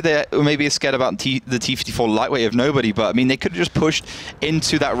position? I see they maybe are scared about the T54 lightweight of nobody, but I mean, they could have just pushed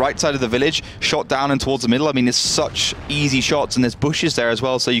into that right side of the village, shot down and towards the middle. I mean, it's such easy shots, and there's bushes there as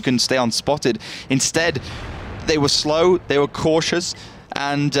well, so you can stay unspotted. Instead, they were slow, they were cautious,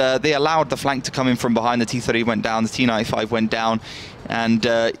 and they allowed the flank to come in from behind. The T30 went down, the T95 went down, and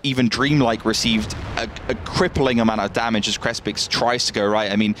even Dreamlike received a crippling amount of damage as Crespix tries to go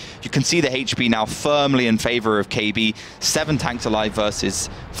right. I mean, you can see the HP now firmly in favor of KB. 7 tanks alive versus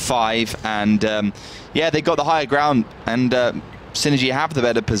 5, and yeah, they got the higher ground, and Synergy have the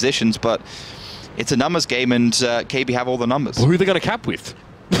better positions, but it's a numbers game, and KB have all the numbers. Well, who are they going to cap with?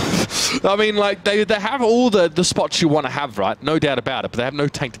 I mean, like, they have all the spots you want to have, right? No doubt about it, but they have no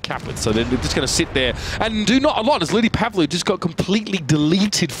tank to cap with, so they're just going to sit there and do not a lot, as Liddy Pavlou just got completely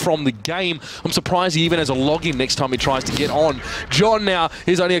deleted from the game. I'm surprised he even has a login next time he tries to get on. John now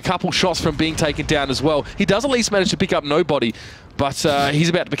is only a couple shots from being taken down as well. He does at least manage to pick up nobody, but he's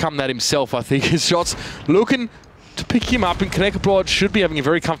about to become that himself, I think. His shots looking to pick him up, and Knackebrod should be having a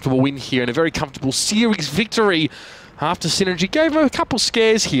very comfortable win here and a very comfortable series victory after Synergy gave him a couple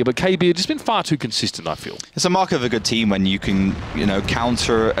scares here, but KB had just been far too consistent, I feel. It's a mark of a good team when you can, you know,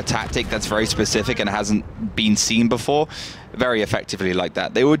 counter a tactic that's very specific and hasn't been seen before very effectively like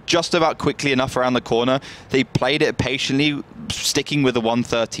that. They were just about quickly enough around the corner. They played it patiently, sticking with the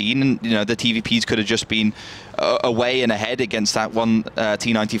 113, and you know, the TVPs could have just been away and ahead against that one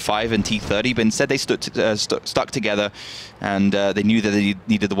T95 and T30, but instead they stuck together, and they knew that they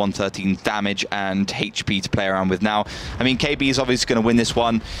needed the 113 damage and HP to play around with. Now, I mean, KB is obviously going to win this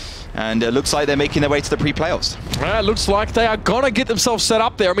one, and it looks like they're making their way to the pre-playoffs. It looks like they are going to get themselves set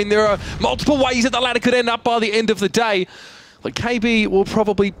up there. I mean, there are multiple ways that the ladder could end up by the end of the day. like KB will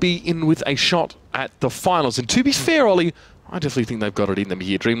probably be in with a shot at the finals. And to be fair, Ollie, I definitely think they've got it in them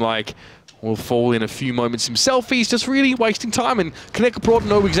here. Dreamlike will fall in a few moments himself. He's just really wasting time, and Knackebrod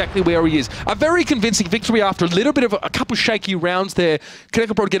know exactly where he is. A very convincing victory after a little bit of a couple shaky rounds there.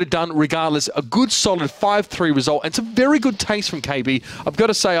 Knackebrod get it done regardless. A good, solid 5-3 result, and some very good taste from KB. I've got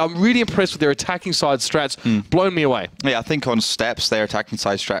to say, I'm really impressed with their attacking side strats. Blown me away. Yeah, I think on steps, their attacking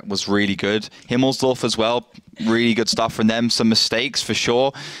side strat was really good. Himmelsdorf as well. Really good stuff from them. Some mistakes for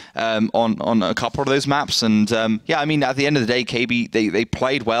sure on a couple of those maps. And yeah, I mean, at the end of the day, KB, they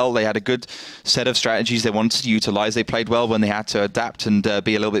played well. They had a good set of strategies they wanted to utilize. They played well when they had to adapt and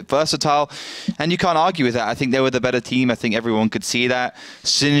be a little bit versatile. And you can't argue with that. I think they were the better team. I think everyone could see that.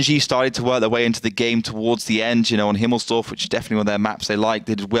 Synergy started to work their way into the game towards the end, you know, on Himmelsdorf, which is definitely one of their maps they liked.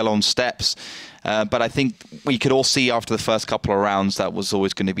 They did well on steps. But I think we could all see after the first couple of rounds that was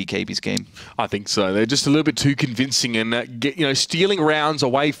always going to be KB's game. I think so. They're just a little bit too convincing, and stealing rounds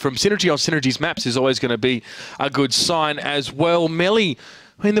away from Synergy on Synergy's maps is always going to be a good sign as well. Melly,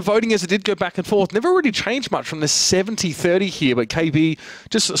 I mean, the voting, as it did go back and forth, never really changed much from the 70-30 here, but KB,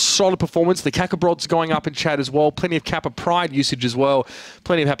 just a solid performance. The Knackerbrod's going up in chat as well. Plenty of Kappa Pride usage as well.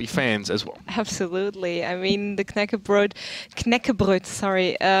 Plenty of happy fans as well. Absolutely. I mean, the Knackebrod,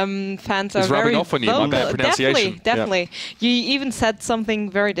 sorry, fans are rubbing very off on you, my bad pronunciation. Definitely. Yeah. You even said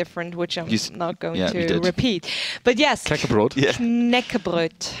something very different, which I'm not going to repeat. But yes. Knackebrod? Yeah.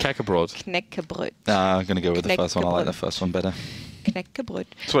 Knackebrod. Knackebrod. I'm going to go with the first one. I like the first one better. Knackebrod.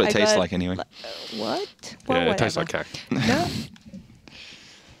 That's what it tastes like anyway. What? Well, yeah, it tastes like cack. No.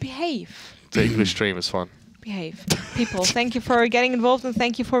 Behave. The English stream is fun. Behave. People, thank you for getting involved, and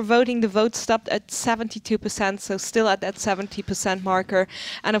thank you for voting. The vote stopped at 72%, so still at that 70% marker,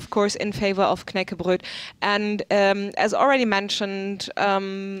 and of course in favor of Knackebrod. And as already mentioned, a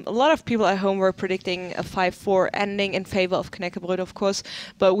lot of people at home were predicting a 5-4 ending in favor of Knackebrod, of course,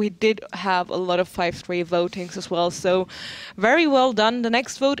 but we did have a lot of 5-3 votings as well, so very well done. The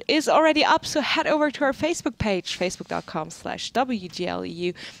next vote is already up, so head over to our Facebook page,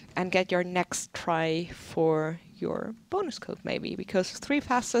 facebook.com/WGLEU, and get your next try for your bonus code, maybe, because 3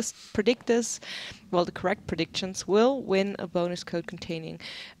 fastest predictors, well, the correct predictions, will win a bonus code containing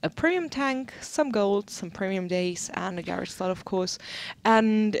a premium tank, some gold, some premium days, and a garage slot, of course.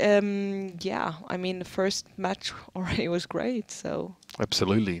 And yeah, I mean, the first match already was great, so.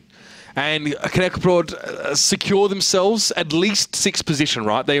 Absolutely. And Knackebrod secure themselves at least 6th position,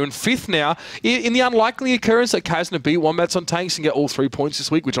 right? They're in 5th now. In the unlikely occurrence that Kazna beat Wombats on tanks and get all 3 points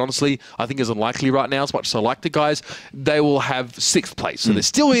this week, which honestly I think is unlikely right now, as much as I like the guys, they will have 6th place. So they're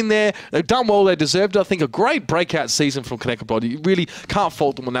still in there. They've done well. They deserved, I think, a great breakout season from Knackebrod. You really can't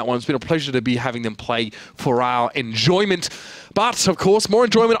fault them on that one. It's been a pleasure to be having them play for our enjoyment. But, of course, more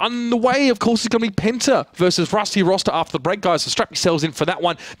enjoyment on the way. Of course, it's going to be Penta versus Rusty Roster after the break, guys. So strap yourselves in for that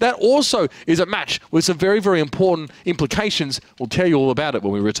one. That also is a match with some very, very important implications. We'll tell you all about it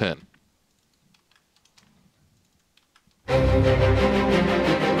when we return.